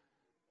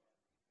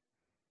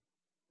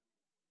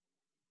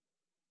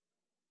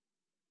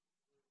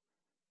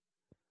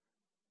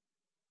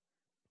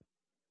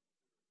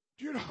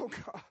 Do you know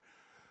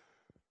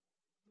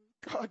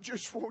God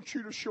just wants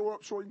you to show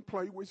up so He can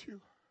play with you?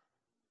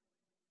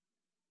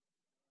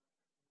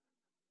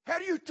 How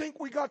do you think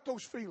we got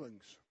those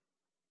feelings?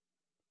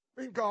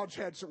 I mean, God's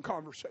had some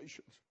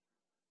conversations.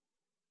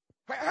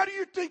 How do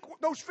you think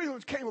those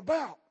feelings came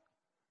about?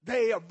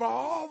 They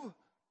evolve?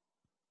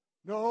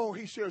 No,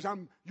 He says,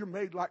 you're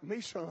made like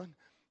me, son.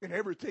 And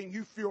everything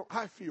you feel,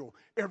 I feel.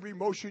 Every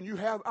emotion you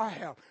have, I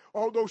have.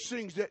 All those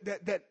things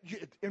that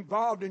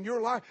involved in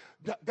your life,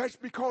 that's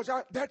because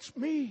that's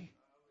me.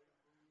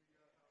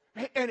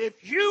 And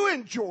if you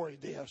enjoy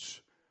this,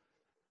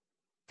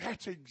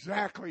 that's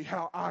exactly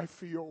how I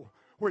feel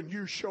when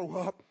you show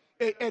up.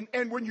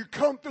 And when you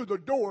come through the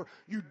door,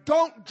 you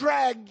don't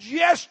drag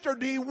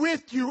yesterday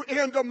with you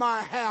into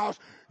my house.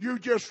 You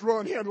just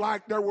run in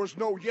like there was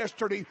no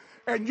yesterday.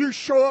 And you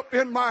show up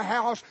in my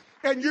house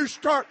and you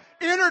start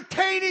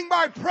entertaining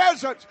my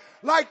presence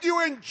like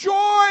you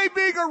enjoy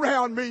being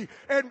around me.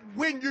 And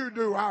when you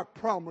do, I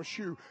promise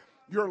you,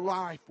 your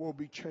life will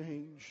be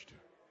changed.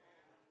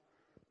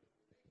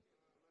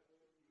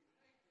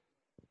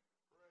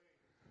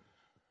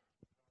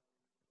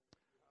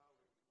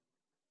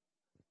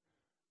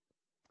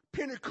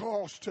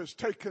 Pentecost has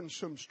taken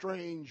some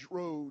strange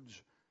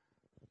roads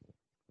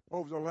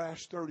over the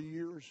last 30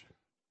 years.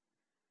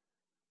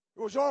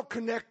 It was all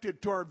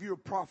connected to our view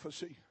of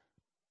prophecy.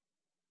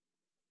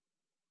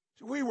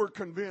 So we were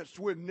convinced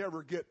we'd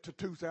never get to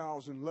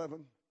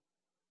 2011.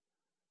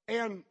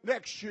 And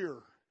next year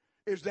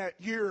is that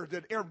year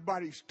that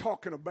everybody's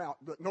talking about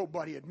that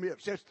nobody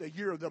admits. That's the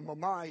year of the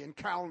Mayan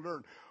calendar,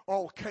 and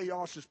all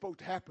chaos is supposed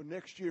to happen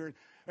next year.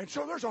 And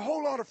so there's a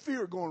whole lot of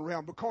fear going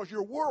around because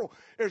your world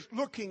is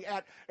looking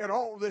at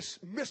all this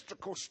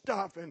mystical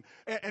stuff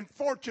and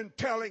fortune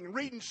telling and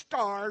reading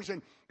stars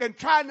and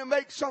trying to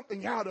make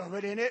something out of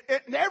it.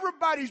 And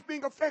everybody's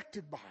being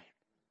affected by it.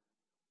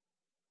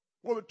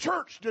 Well, the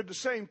church did the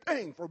same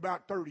thing for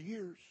about 30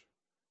 years.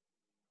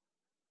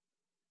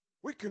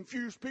 We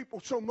confuse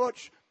people so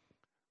much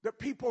that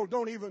people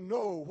don't even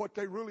know what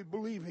they really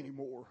believe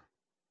anymore.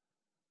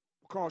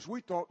 Because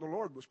we thought the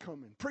Lord was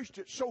coming. Preached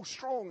it so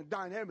strong and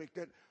dynamic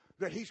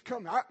that He's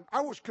coming. I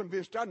was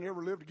convinced I'd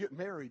never live to get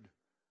married.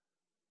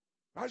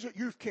 I was at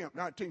youth camp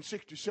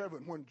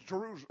 1967 when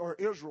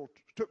Israel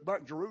took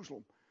back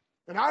Jerusalem.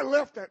 And I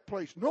left that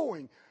place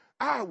knowing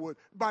I would.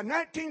 By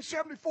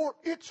 1974,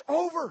 it's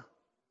over.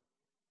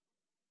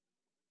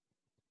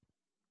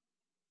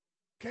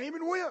 Came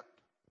and went.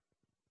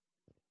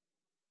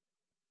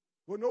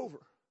 Wasn't over.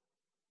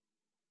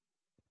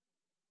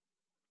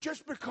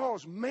 Just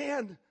because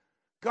man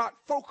got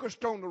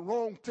focused on the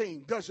wrong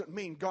thing doesn't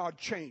mean God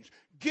changed.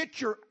 Get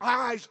your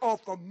eyes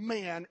off of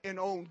man and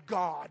on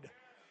God.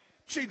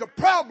 See, the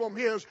problem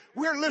is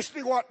we're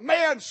listening to what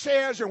man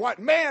says and what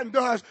man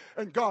does,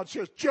 and God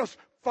says, just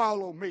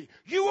follow me.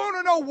 You want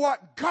to know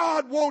what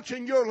God wants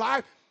in your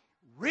life?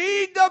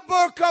 Read the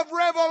book of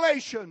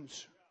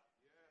Revelations.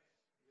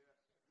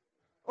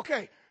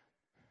 Okay.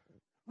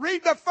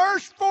 Read the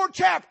first 4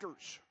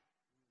 chapters,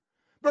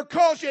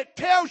 because it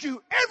tells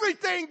you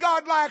everything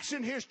God likes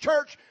in His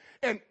church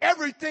and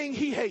everything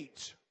He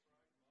hates.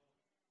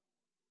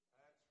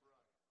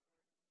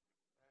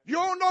 You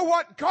don't know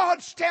what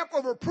God's stamp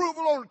of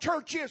approval on a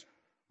church is?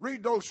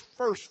 Read those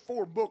first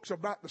 4 books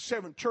about the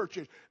 7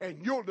 churches,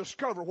 and you'll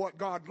discover what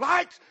God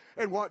likes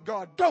and what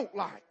God don't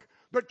like.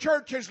 The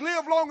church has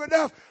lived long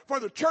enough for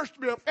the church to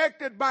be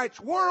affected by its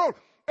world,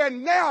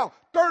 and now,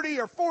 30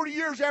 or 40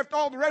 years after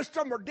all the rest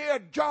of them are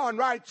dead, John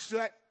writes to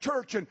that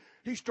church, and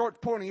he starts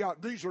pointing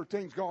out these are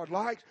things God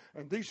likes,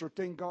 and these are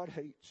things God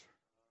hates.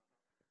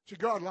 See,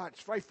 God likes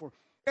faithful.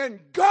 And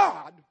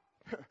God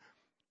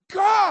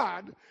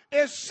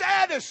is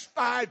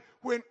satisfied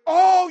when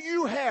all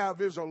you have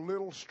is a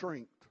little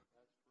strength.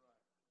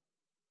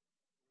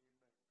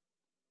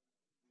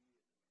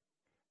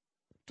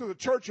 To the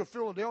church of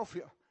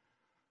Philadelphia,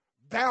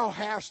 thou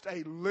hast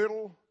a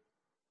little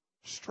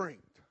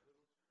strength.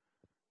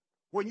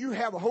 When you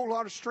have a whole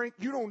lot of strength,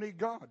 you don't need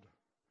God.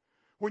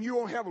 When you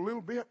only have a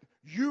little bit,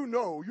 you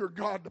know you're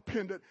God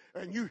dependent,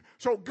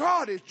 so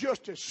God is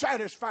just as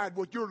satisfied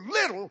with your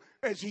little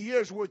as He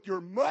is with your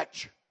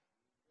much.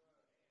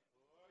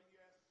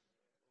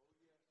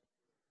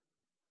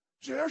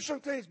 See, there's some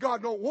things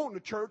God don't want in the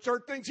church. There are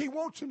things He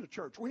wants in the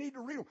church. We need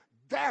to read them.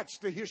 That's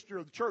the history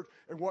of the church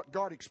and what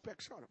God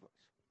expects out of us.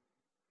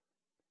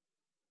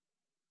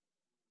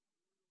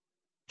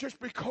 Just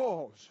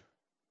because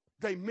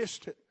they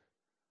missed it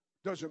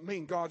doesn't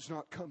mean God's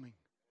not coming.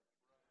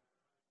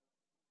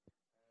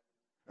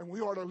 And we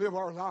ought to live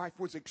our life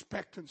with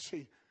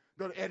expectancy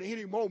that at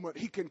any moment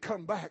He can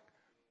come back.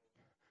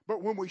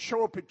 But when we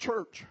show up at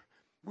church,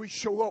 we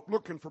show up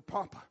looking for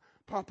Papa.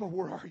 Papa,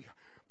 where are you?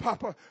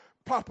 Papa,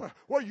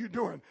 what are you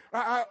doing?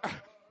 I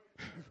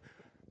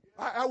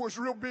was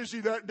real busy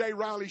that day.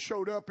 Riley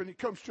showed up, and he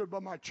comes stood by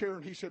my chair,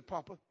 and he said,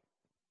 Papa,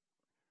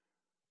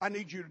 I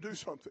need you to do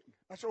something.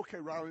 I said, okay,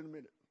 Riley, in a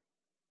minute.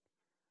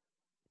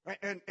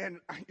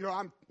 And you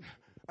know,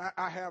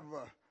 I have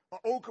an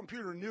old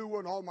computer, a new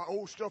one. All my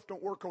old stuff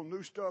don't work on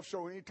new stuff.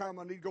 So anytime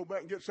I need to go back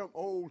and get something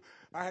old,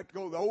 I have to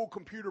go to the old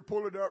computer,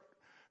 pull it up,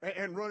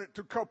 and run it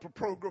through a couple of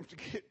programs to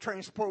get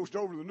transposed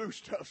over the new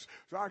stuff,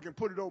 so I can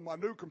put it on my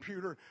new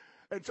computer.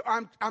 And so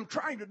I'm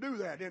trying to do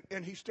that.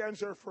 And he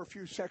stands there for a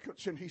few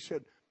seconds, and he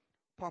said,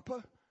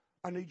 Papa,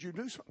 I need you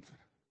to do something.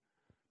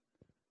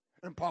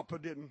 And Papa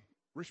didn't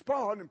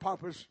respond, and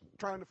Papa's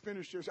trying to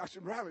finish this. I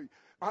said, Riley,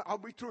 I'll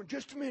be through in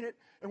just a minute,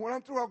 and when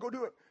I'm through, I'll go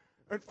do it.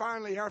 And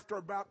finally, after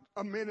about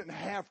a minute and a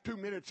half, 2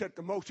 minutes at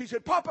the most, he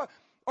said, Papa,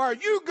 are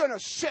you going to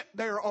sit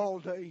there all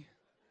day?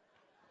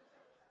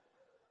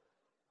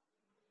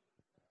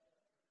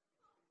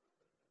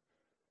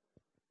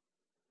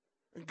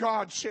 And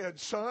God said,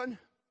 son,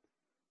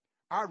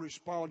 I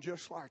respond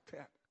just like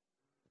that.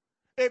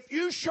 If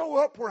you show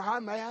up where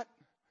I'm at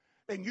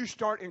and you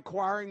start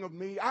inquiring of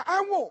me,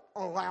 I won't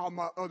allow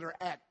my other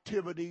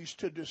activities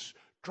to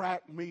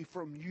distract me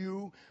from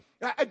you.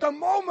 At the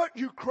moment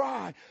you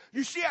cry,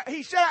 you see,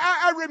 he said,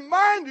 I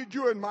reminded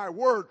you in my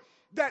word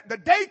that the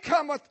day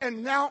cometh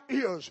and now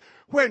is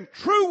when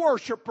true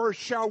worshipers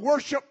shall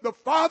worship the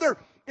Father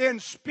in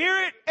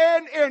spirit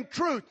and in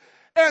truth.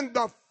 And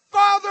the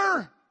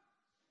Father,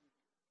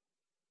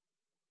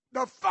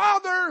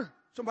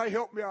 somebody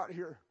help me out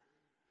here.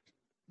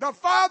 The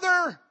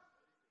Father,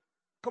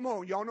 come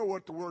on, y'all know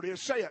what the word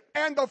is. Say it.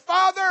 And the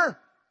Father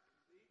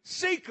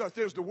seeketh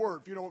is the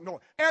word if you don't know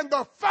it. And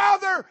the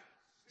Father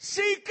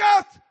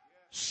seeketh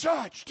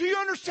such. Do you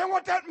understand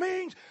what that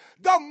means?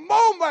 The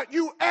moment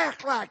you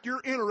act like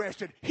you're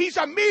interested, He's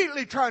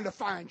immediately trying to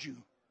find you.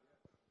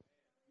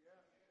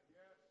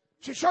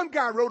 See, some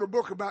guy wrote a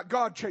book about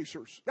God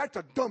chasers. That's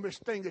the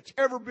dumbest thing that's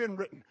ever been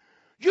written.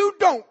 You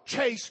don't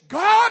chase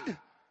God.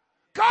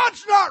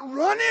 God's not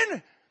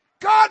running.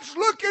 God's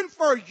looking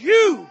for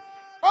you.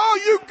 All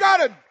you got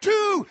to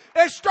do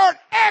is start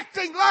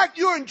acting like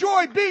you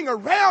enjoy being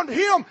around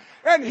Him,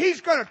 and He's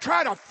going to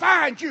try to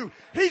find you.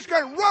 He's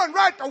going to run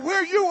right to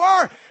where you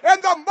are,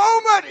 and the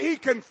moment He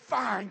can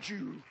find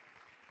you,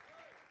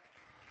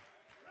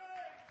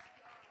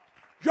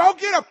 y'all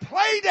get a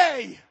play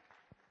day.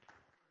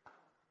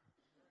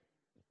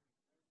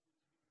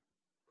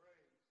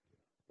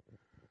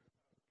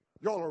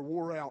 Y'all are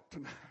wore out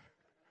tonight.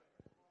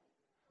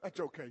 That's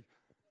okay.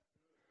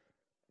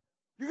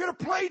 You get a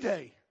play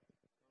day.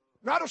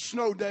 Not a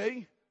snow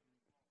day.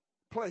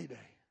 Play day.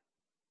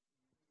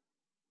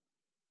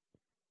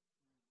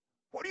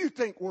 What do you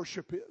think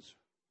worship is?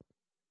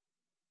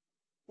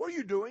 What are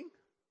you doing?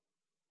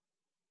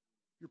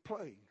 You're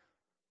playing.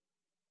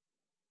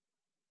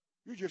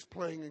 You're just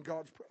playing in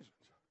God's presence.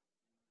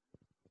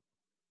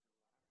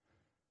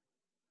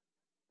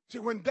 See,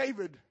 when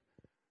David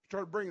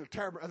started bringing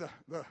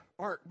the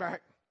ark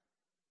back,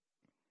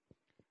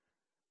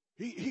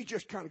 he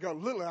just kind of got a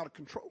little out of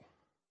control.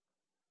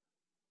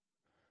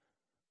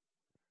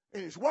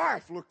 And his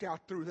wife looked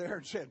out through there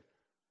and said,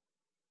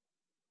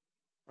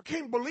 I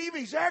can't believe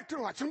he's acting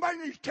like somebody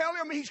needs to tell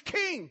him he's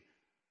king.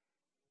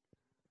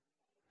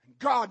 And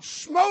God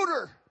smote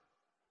her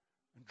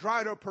and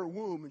dried up her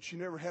womb, and she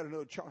never had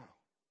another child.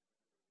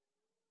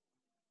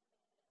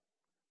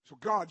 So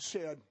God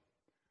said,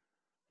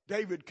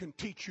 David can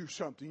teach you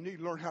something. You need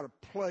to learn how to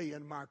play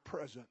in my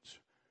presence.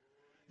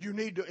 You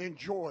need to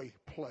enjoy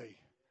play.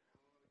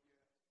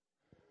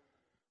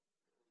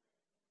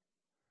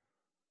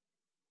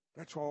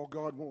 That's all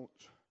God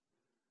wants.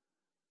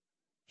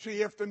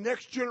 See, if the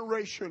next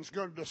generation is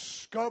going to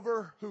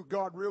discover who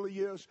God really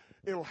is,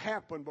 it'll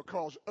happen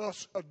because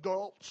us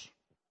adults,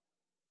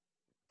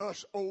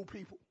 us old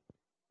people,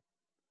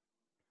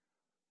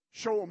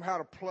 show them how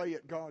to play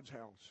at God's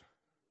house.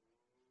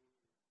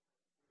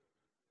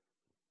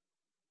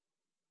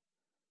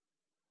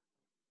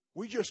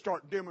 We just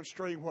start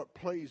demonstrating what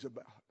play's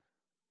about.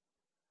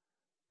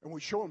 And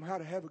we show them how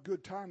to have a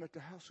good time at the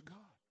house of God.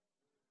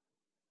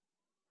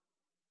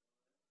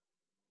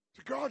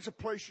 So God's a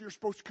place you're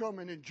supposed to come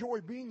and enjoy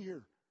being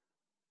here.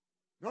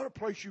 Not a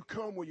place you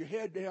come with your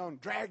head down,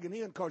 dragging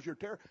in because you're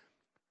terrified.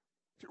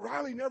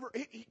 Riley never,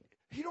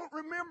 he don't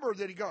remember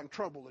that he got in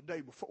trouble the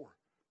day before.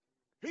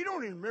 He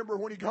don't even remember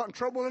when he got in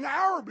trouble an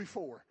hour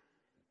before.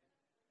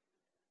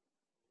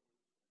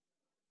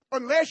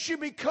 Unless you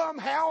become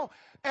how?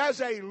 As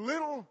a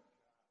little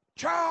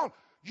child,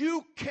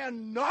 you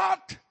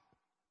cannot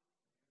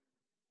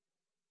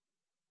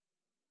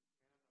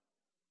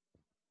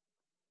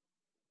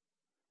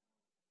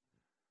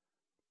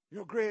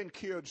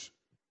grandkids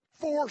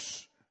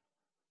force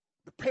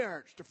the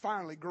parents to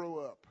finally grow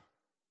up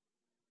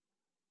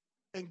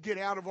and get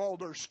out of all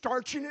their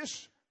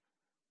starchiness,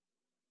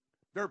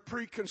 their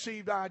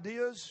preconceived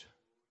ideas.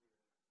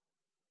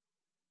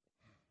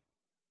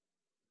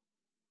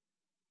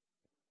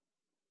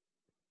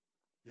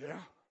 Yeah.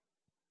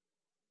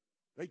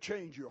 They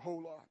change you a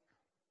whole lot.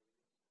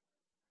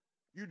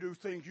 You do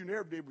things you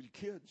never did with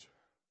your kids.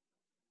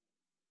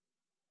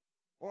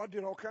 Oh, I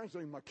did all kinds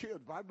of things with my kids.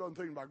 I've done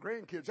things with my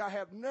grandkids I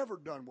have never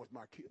done with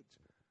my kids.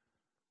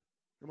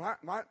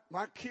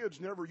 My kids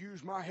never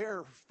used my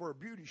hair for a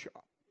beauty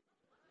shop.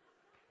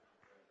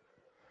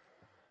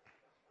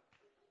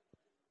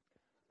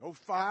 Those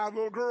 5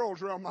 little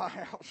girls around my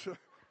house.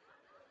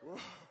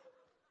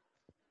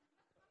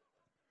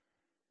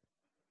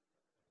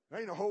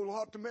 Ain't a whole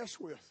lot to mess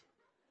with.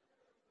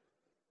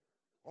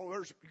 Oh,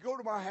 you go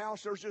to my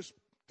house, there's this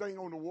thing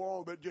on the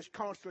wall that just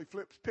constantly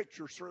flips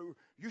pictures through.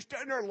 You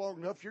stand there long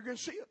enough, you're going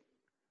to see it.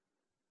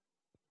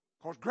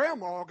 Because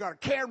Grandma got a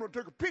camera and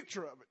took a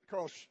picture of it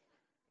because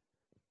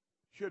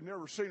she had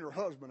never seen her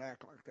husband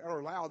act like that or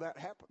allow that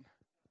to happen.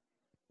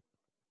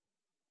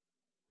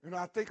 And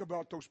I think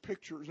about those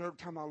pictures, and every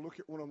time I look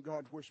at one of them,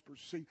 God whispers,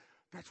 see,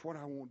 that's what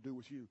I want to do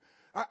with you.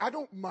 I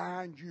don't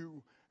mind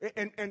you.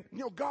 And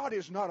God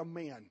is not a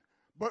man.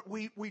 But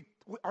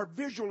our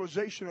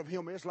visualization of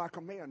him is like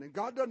a man. And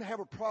God doesn't have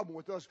a problem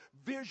with us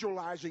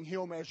visualizing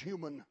him as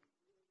human.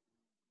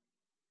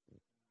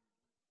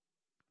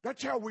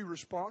 That's how we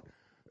respond.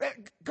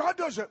 God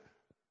doesn't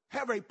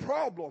have a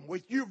problem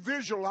with you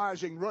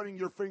visualizing running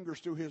your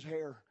fingers through his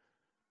hair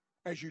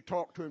as you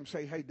talk to him.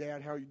 Say, hey,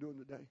 Dad, how are you doing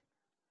today?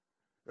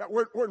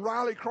 When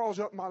Riley crawls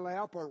up my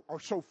lap, or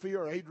Sophia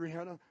or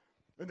Adriana,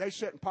 and they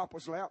sit in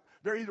Papa's lap,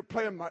 they're either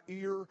playing my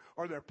ear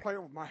or they're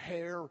playing with my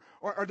hair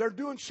or they're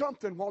doing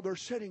something while they're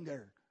sitting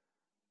there.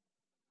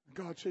 And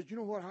God says, you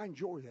know what? I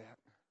enjoy that.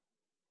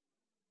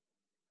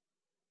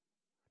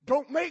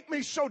 Don't make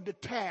me so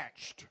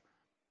detached.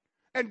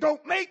 And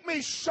don't make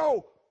me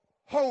so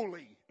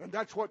holy. And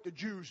that's what the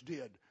Jews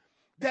did.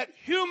 That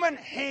human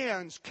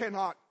hands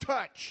cannot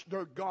touch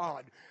their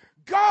God.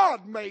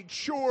 God made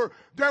sure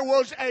there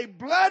was a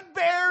blood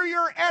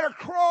barrier and a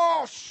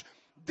cross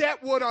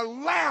that would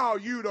allow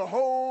you to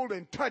hold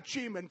and touch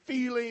him and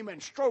feel him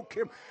and stroke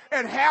him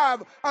and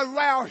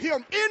allow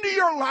him into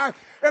your life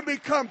and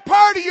become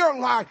part of your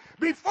life.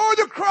 Before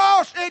the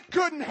cross, it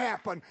couldn't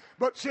happen.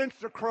 But since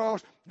the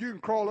cross, you can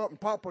crawl up in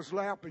Papa's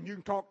lap and you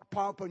can talk to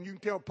Papa and you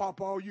can tell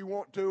Papa all you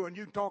want to and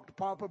you can talk to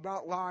Papa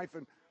about life.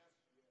 And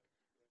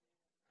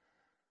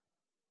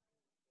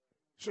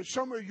so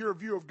some of your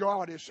view of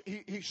God is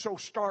he so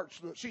starts.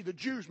 See, the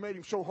Jews made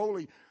him so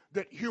holy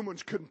that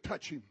humans couldn't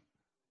touch him.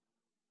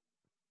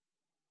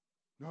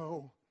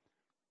 No.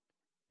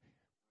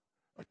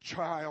 A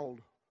child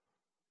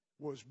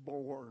was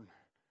born.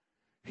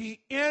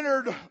 He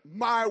entered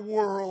my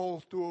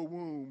world through a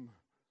womb.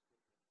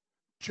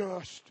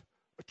 Just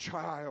a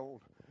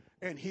child.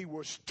 And he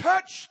was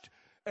touched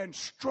and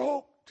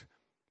stroked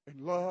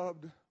and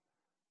loved.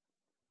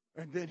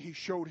 And then he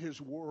showed his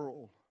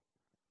world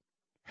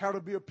how to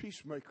be a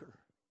peacemaker.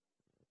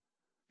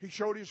 He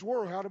showed his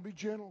world how to be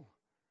gentle.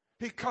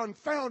 He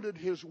confounded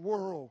his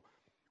world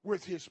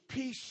with his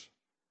peace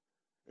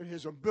and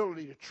his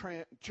ability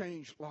to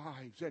change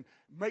lives and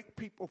make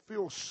people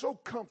feel so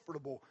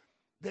comfortable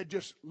they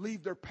just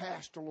leave their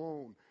past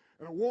alone.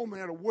 And a woman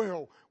at a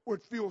well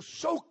would feel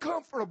so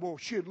comfortable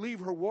she'd leave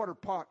her water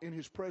pot in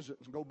his presence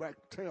and go back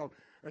to town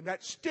And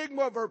that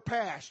stigma of her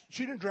past,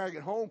 she didn't drag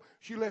it home.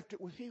 She left it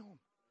with him.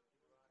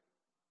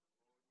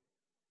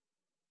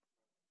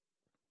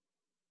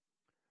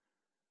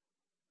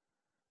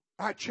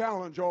 I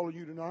challenge all of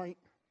you tonight.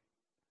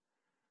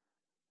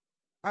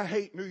 I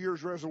hate New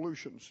Year's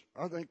resolutions.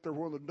 I think they're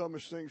one of the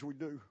dumbest things we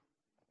do.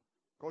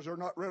 Because they're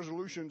not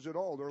resolutions at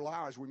all. They're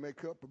lies we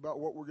make up about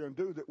what we're going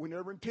to do that we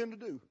never intend to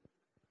do.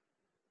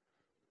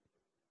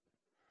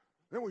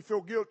 Then we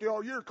feel guilty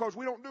all year because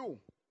we don't do them.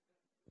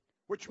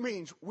 Which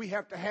means we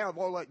have to have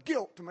all that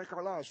guilt to make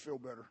our lives feel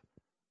better.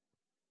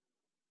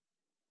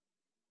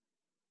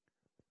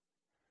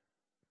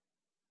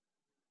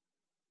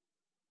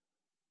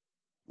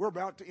 We're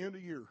about to end a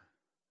year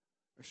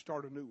and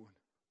start a new one.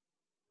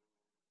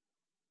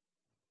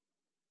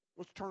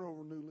 Let's turn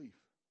over a new leaf.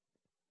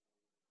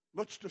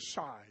 Let's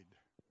decide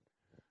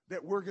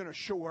that we're going to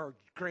show our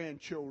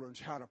grandchildren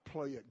how to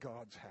play at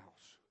God's house.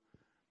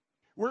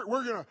 We're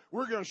going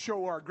to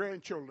show our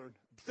grandchildren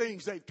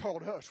things they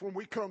taught us when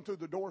we come through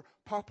the door.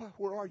 Papa,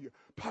 where are you?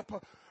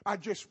 Papa, I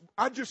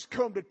just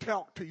come to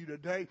talk to you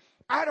today.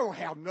 I don't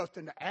have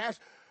nothing to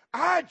ask.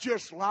 I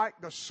just like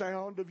the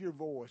sound of your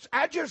voice.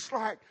 I just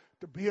like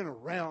to being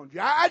around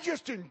you. I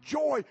just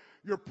enjoy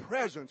your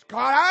presence.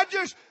 God, I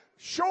just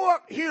show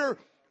up here.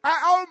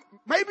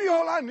 Maybe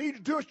all I need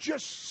to do is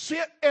just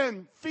sit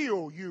and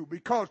feel you,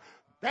 because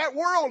that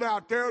world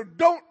out there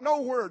don't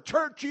know where a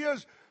church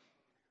is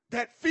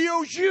that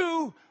feels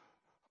you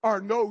or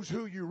knows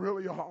who you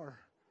really are.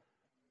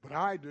 But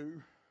I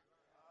do.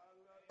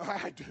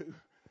 I do.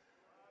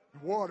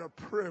 What a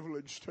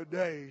privilege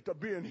today to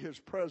be in His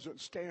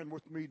presence. Stand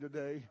with me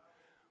today.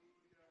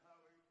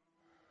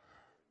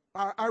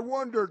 I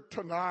wonder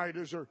tonight,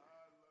 is there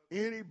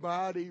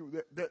anybody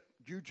that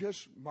you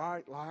just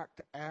might like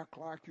to act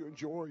like you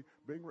enjoy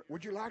being?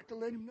 Would you like to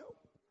let Him know?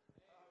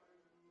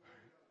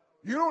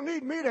 You don't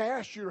need me to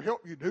ask you to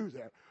help you do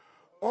that.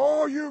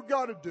 All you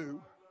got to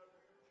do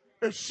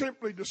is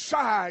simply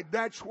decide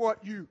that's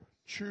what you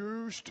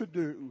choose to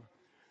do.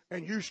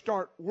 And you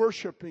start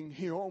worshiping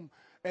Him,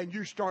 and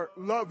you start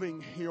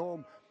loving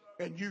Him,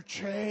 and you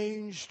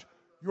changed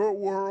your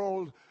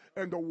world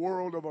and the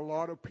world of a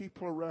lot of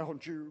people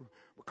around you.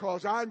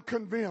 Because I'm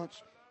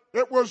convinced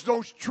it was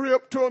those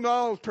trips to an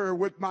altar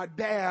with my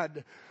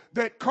dad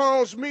that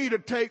caused me to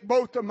take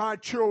both of my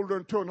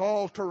children to an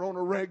altar on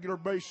a regular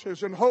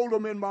basis and hold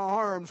them in my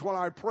arms while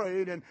I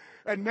prayed.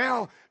 And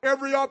now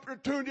every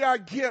opportunity I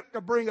get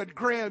to bring a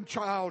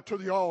grandchild to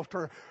the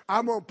altar,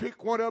 I'm going to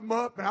pick one of them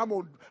up and I'm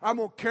going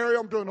to carry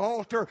them to an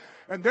altar.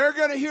 And they're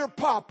going to hear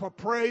Papa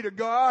pray to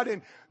God,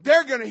 and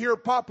they're going to hear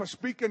Papa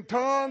speak in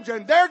tongues,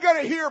 and they're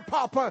going to hear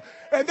Papa,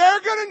 and they're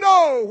going to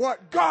know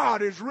what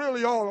God is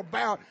really all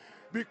about.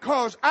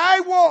 Because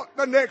I want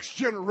the next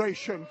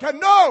generation to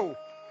know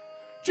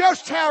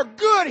just how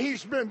good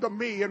He's been to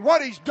me and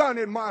what He's done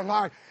in my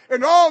life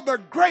and all the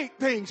great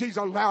things He's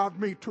allowed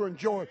me to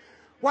enjoy.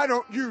 Why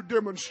don't you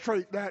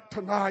demonstrate that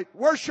tonight?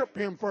 Worship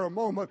Him for a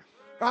moment.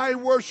 I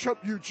worship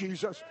you,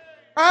 Jesus.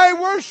 I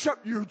worship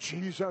you,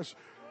 Jesus.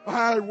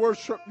 I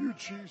worship you,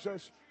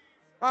 Jesus.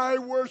 I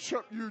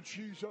worship you,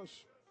 Jesus.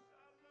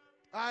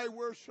 I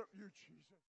worship you, Jesus.